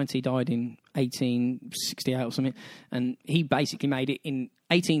 1790, died in 1868 or something, and he basically made it in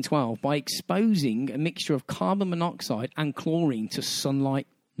 1812 by exposing a mixture of carbon monoxide and chlorine to sunlight.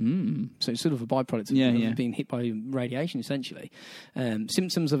 So it's sort of a byproduct of being hit by radiation, essentially.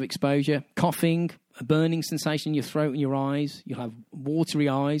 Symptoms of exposure: coughing, a burning sensation in your throat and your eyes. You'll have watery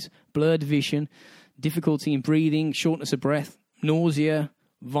eyes, blurred vision, difficulty in breathing, shortness of breath, nausea,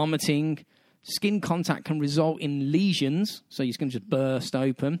 vomiting. Skin contact can result in lesions, so your skin just burst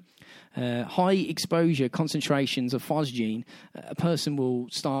open. High exposure concentrations of phosgene, a person will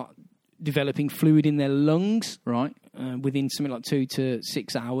start developing fluid in their lungs, right, within something like 2 to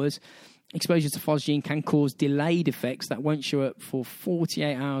 6 hours. Exposure to phosgene can cause delayed effects that won't show up for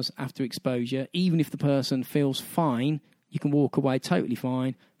 48 hours after exposure. Even if the person feels fine, you can walk away totally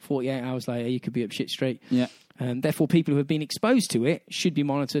fine. 48 hours later, you could be up shit street. Yeah. Therefore, people who have been exposed to it should be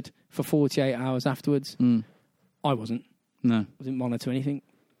monitored for 48 hours afterwards. I wasn't. No. I didn't monitor anything.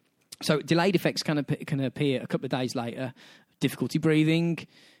 So delayed effects can appear a couple of days later. Difficulty breathing,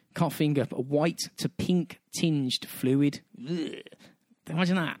 coughing up a white to pink tinged fluid. Ugh.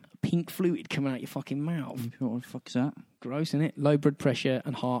 Imagine that. Pink fluid coming out your fucking mouth. What the fuck's that? Gross, isn't it? Low blood pressure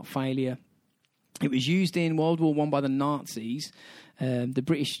and heart failure. It was used in World War I by the Nazis. The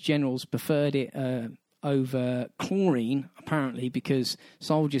British generals preferred it over chlorine, apparently, because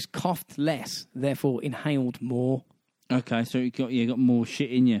soldiers coughed less, therefore inhaled more. Okay, so you got more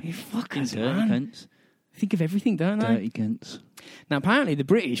shit in you. You fuckers, dirty man. cunts. Think of everything, don't they? Dirty cunts. Now, apparently, the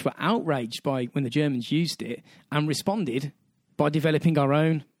British were outraged by when the Germans used it and responded by developing our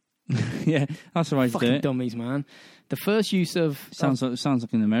own. Yeah, that's the way to do Fucking it. dummies, man. The first use of... Sounds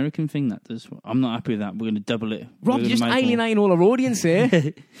like an American thing, that does. I'm not happy with that. We're going to double it. Rob, you're just alienating all our audience here.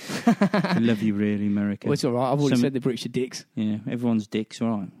 I love you, really, America. Well, it's all right. I've already said the British are dicks. Yeah, everyone's dicks, all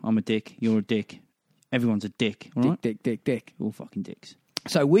right. I'm a dick. You're a dick. Everyone's a dick, all right? Dick. All fucking dicks.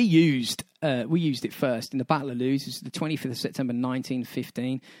 So we used it first in the Battle of Luz. It was the 25th of September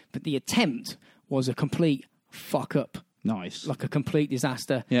 1915. But the attempt was a complete fuck up. Nice. Like a complete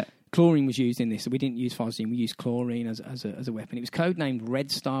disaster. Yeah. Chlorine was used in this, so we didn't use phosgene. We used chlorine as a weapon. It was codenamed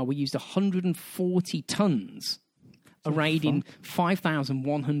Red Star. We used 140 tons, arrayed in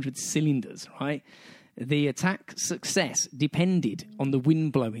 5,100 cylinders, right? The attack success depended on the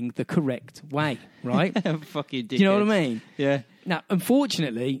wind blowing the correct way, right? Fucking dickhead. Do you know what I mean? Yeah. Now,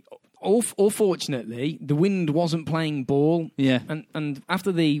 unfortunately, or fortunately, the wind wasn't playing ball. Yeah. And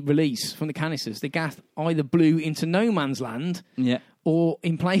after the release from the canisters, the gas either blew into no man's land, Yeah. or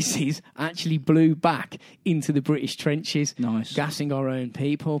in places actually blew back into the British trenches, Nice. gassing our own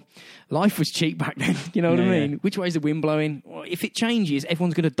people. Life was cheap back then, you know what I mean? Yeah. Which way is the wind blowing? Well, if it changes,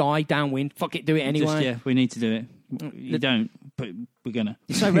 everyone's going to die downwind. Fuck it, do it anyway. We need to do it. You don't, but we're going to.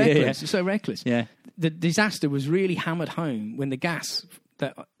 It's so reckless. It's so reckless. Yeah. The disaster was really hammered home when the gas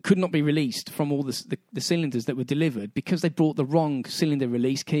that could not be released from all the cylinders that were delivered because they brought the wrong cylinder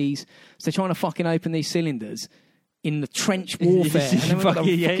release keys. So they're trying to fucking open these cylinders in the trench warfare, and then we've got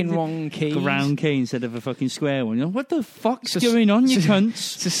the fucking wrong keys. Round key instead of a fucking square one. You're like, what the fuck's going on, you cunts?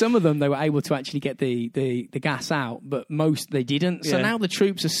 So some of them, they were able to actually get the gas out, but most they didn't. So now the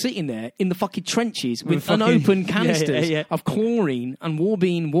troops are sitting there in the fucking trenches with unopened canisters of chlorine, and war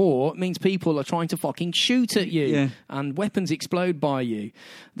being war means people are trying to fucking shoot at you, and weapons explode by you.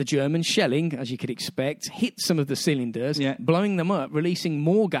 The German shelling, as you could expect, hit some of the cylinders, blowing them up, releasing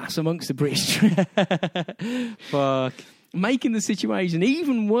more gas amongst the British troops. Fuck. Making the situation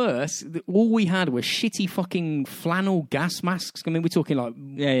even worse, all we had were shitty fucking flannel gas masks. I mean, we're talking like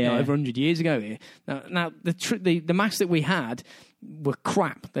over 100 years ago here. Now the masks that we had were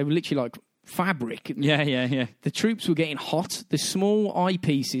crap. They were literally like fabric. Yeah. The troops were getting hot. The small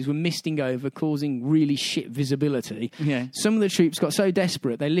eyepieces were misting over, causing really shit visibility. Yeah. Some of the troops got so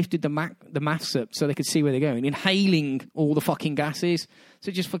desperate, they lifted the masks up so they could see where they're going, inhaling all the fucking gases. So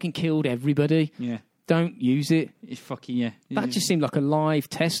it just fucking killed everybody. Yeah. Don't use it. It's fucking, yeah. That just seemed like a live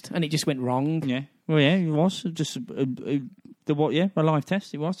test, and it just went wrong. Yeah. Well, yeah, it was just a live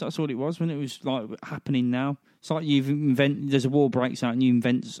test. It was. That's all it was when it was like happening now. It's like there's a war breaks out and you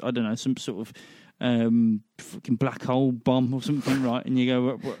invent, I don't know, some sort of fucking black hole bomb or something, right? And you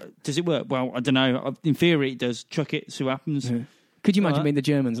go, does it work? Well, I don't know. In theory, it does. Chuck it, see what happens. Yeah. Could you imagine being the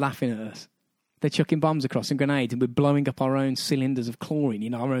Germans laughing at us? They're chucking bombs across and grenades, and we're blowing up our own cylinders of chlorine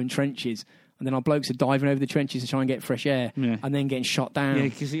in our own trenches. And then our blokes are diving over the trenches to try and get fresh air, and then getting shot down. Yeah,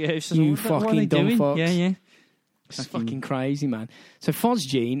 because you fucking dumb fucks. Yeah. It's fucking crazy, man. So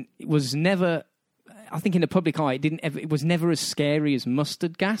phosgene was never, I think, in the public eye, it was never as scary as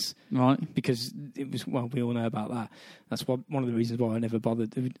mustard gas, right? Because it was. Well, we all know about that. That's one of the reasons why I never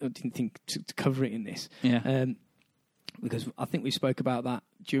bothered. I didn't think to cover it in this. Yeah. Because I think we spoke about that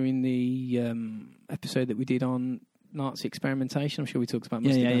during the episode that we did on Nazi experimentation. I'm sure we talked about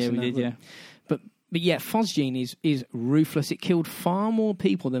mustard gas. Yeah, we did. Yeah. But yeah, phosgene is ruthless. It killed far more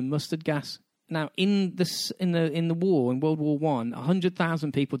people than mustard gas. Now, in the war, in World War I,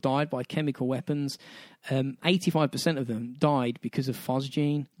 100,000 people died by chemical weapons. 85% of them died because of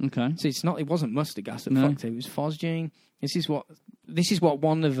phosgene. Okay. So it wasn't mustard gas that fucked it. It was phosgene. This is what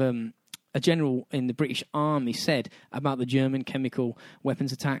one of a general in the British Army said about the German chemical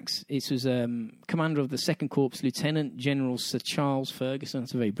weapons attacks. It was commander of the 2nd Corps, Lieutenant General Sir Charles Ferguson.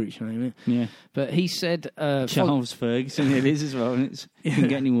 That's a very British name, isn't it? Yeah. But he said... Charles Ferguson, it is as well. And it couldn't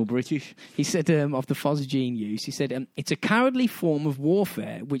get any more British. He said of the phosgene use, he said, it's a cowardly form of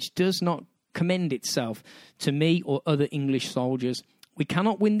warfare which does not commend itself to me or other English soldiers. We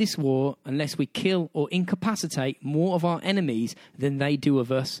cannot win this war unless we kill or incapacitate more of our enemies than they do of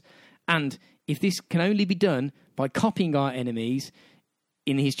us. And if this can only be done by copying our enemies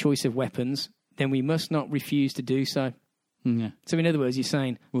in his choice of weapons, then we must not refuse to do so. Yeah. So in other words, you're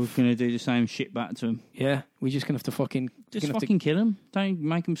saying... We're going to do the same shit back to them. Yeah, we're just going to have to fucking... kill them. Don't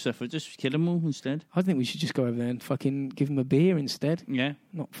make them suffer. Just kill them all instead. I think we should just go over there and fucking give them a beer instead. Yeah.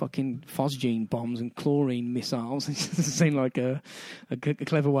 Not fucking phosgene bombs and chlorine missiles. It doesn't seem like a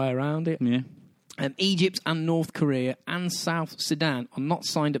clever way around it. Yeah. Egypt and North Korea and South Sudan are not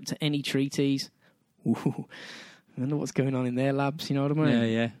signed up to any treaties. Ooh, I wonder what's going on in their labs, you know what I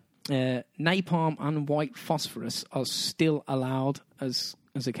mean? Yeah. Napalm and white phosphorus are still allowed as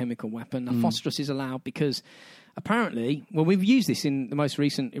a chemical weapon. Now, phosphorus is allowed because apparently, well, we've used this in the most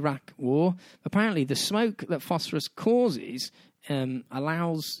recent Iraq war. Apparently, the smoke that phosphorus causes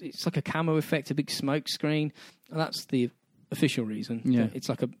it's like a camo effect, a big smoke screen. That's the official reason. Yeah. It's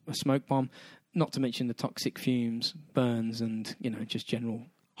like a smoke bomb. Not to mention the toxic fumes, burns, and just general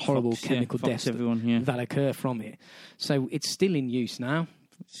horrible chemical deaths that occur from it. So it's still in use now.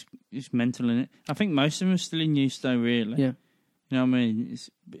 It's mental, isn't it? I think most of them are still in use, though. Really, yeah. You know what I mean?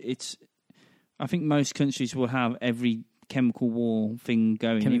 It's. I think most countries will have every chemical war thing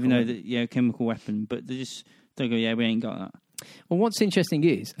going, chemical weapon, but they just don't go. Yeah, we ain't got that. Well, what's interesting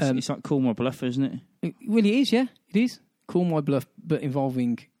is it's like call my bluff, isn't it? Well, it is. Yeah, it is. Call my bluff, but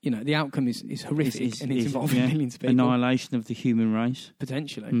involving, the outcome is horrific and it's involving millions of people. Annihilation of the human race.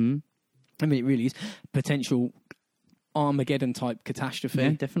 Potentially. Mm-hmm. I mean, it really is. Potential Armageddon-type catastrophe. Yeah,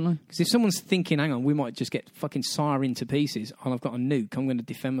 definitely. Because if someone's thinking, hang on, we might just get fucking siren to pieces, and I've got a nuke, I'm going to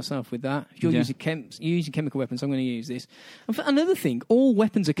defend myself with that. If you're using chemical weapons, I'm going to use this. And another thing, all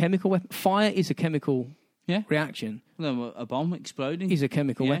weapons are chemical weapons. Fire is a chemical reaction. No, a bomb exploding is a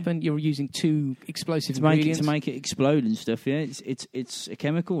chemical weapon. You're using two explosive ingredients to make it explode and stuff. Yeah, it's a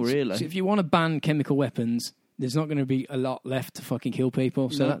chemical, really. So if you want to ban chemical weapons, there's not going to be a lot left to fucking kill people.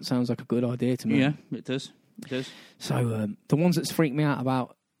 So that sounds like a good idea to me. Yeah, it does. It does. So the ones that freak me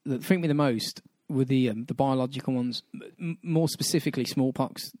the most were the biological ones, more specifically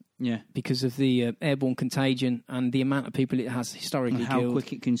smallpox. Yeah, because of the airborne contagion and the amount of people it has historically and how killed.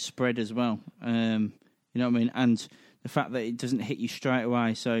 Quick it can spread as well. You know what I mean? And the fact that it doesn't hit you straight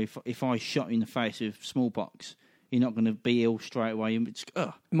away. So if I shot you in the face with smallpox, you're not going to be ill straight away. It's,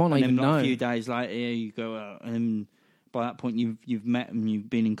 you might not even know. A few days later, you go, and by that point you've met them, you've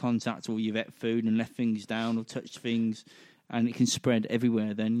been in contact, or you've ate food and left things down or touched things, and it can spread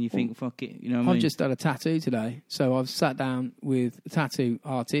everywhere. Then you think, fuck it, you know what I mean? I've just had a tattoo today, so I've sat down with a tattoo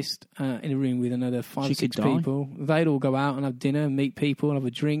artist in a room with another 5 or 6 people. They'd all go out and have dinner, meet people, have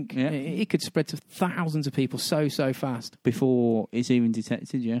a drink. Yeah. It could spread to thousands of people so fast. Before it's even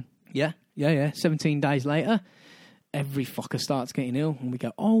detected, yeah. Yeah. 17 days later. every fucker starts getting ill, and we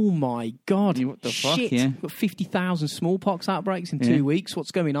go, "Oh my god, Yeah, what the fuck, shit! yeah. We've got 50,000 smallpox outbreaks in 2 weeks.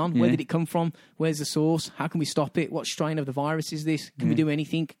 What's going on? Where Yeah. did it come from? Where's the source? How can we stop it? What strain of the virus is this? Can we do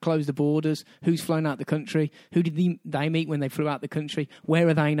anything? Close the borders? Who's flown out the country? Who did they meet when they flew out the country? Where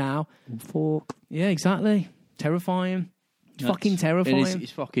are they now? Fuck. Yeah, exactly. Terrifying. It's fucking terrifying.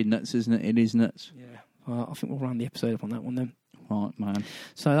 It's fucking nuts, isn't it? It is nuts. Yeah. Well, I think we'll round the episode up on that one then. Right, man.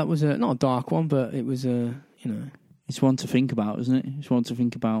 So that was not a dark one, but it was It's one to think about, isn't it? It's one to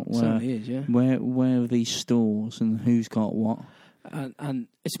think about it certainly is, yeah. where are these stores and who's got what. And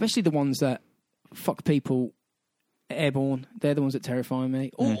especially the ones that fuck people airborne. They're the ones that terrify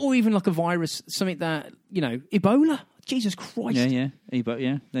me. Or even like a virus, something that, Ebola. Jesus Christ. Yeah.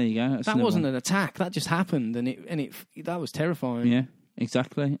 Yeah, there you go. That's that another wasn't one. an attack. That just happened, and that was terrifying. Yeah,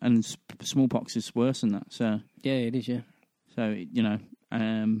 exactly. And smallpox is worse than that. So yeah, it is. Yeah. So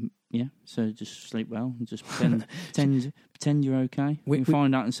yeah. So just sleep well and just pretend you're okay. We can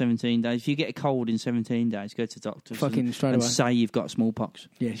find out in 17 days. If you get a cold in 17 days, go to doctors. Fucking straight and away. say you've got smallpox.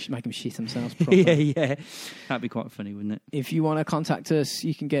 Yeah, make them shit themselves. Properly. yeah. That'd be quite funny, wouldn't it? If you want to contact us,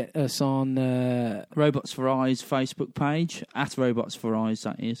 you can get us on Robots for Eyes Facebook page at Robots for Eyes.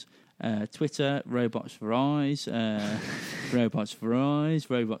 That is. Twitter, Robots for Eyes, Robots for Eyes,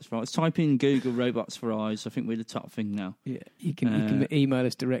 Robots for Eyes. Type in Google Robots for Eyes. I think we're the top thing now. Yeah, you can email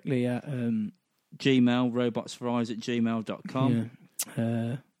us directly at Gmail, robotsforyes@gmail.com.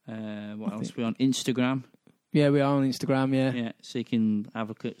 Yeah. What else? We're on Instagram. Yeah, we are on Instagram, yeah. Yeah, so you can have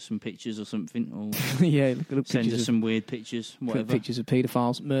a look at some pictures or something, or yeah, look send us some weird pictures, whatever. Pictures of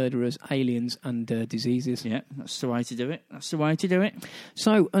paedophiles, murderers, aliens, and diseases. Yeah, that's the way to do it.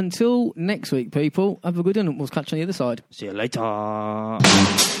 So, until next week, people, have a good one, and we'll catch you on the other side. See you later.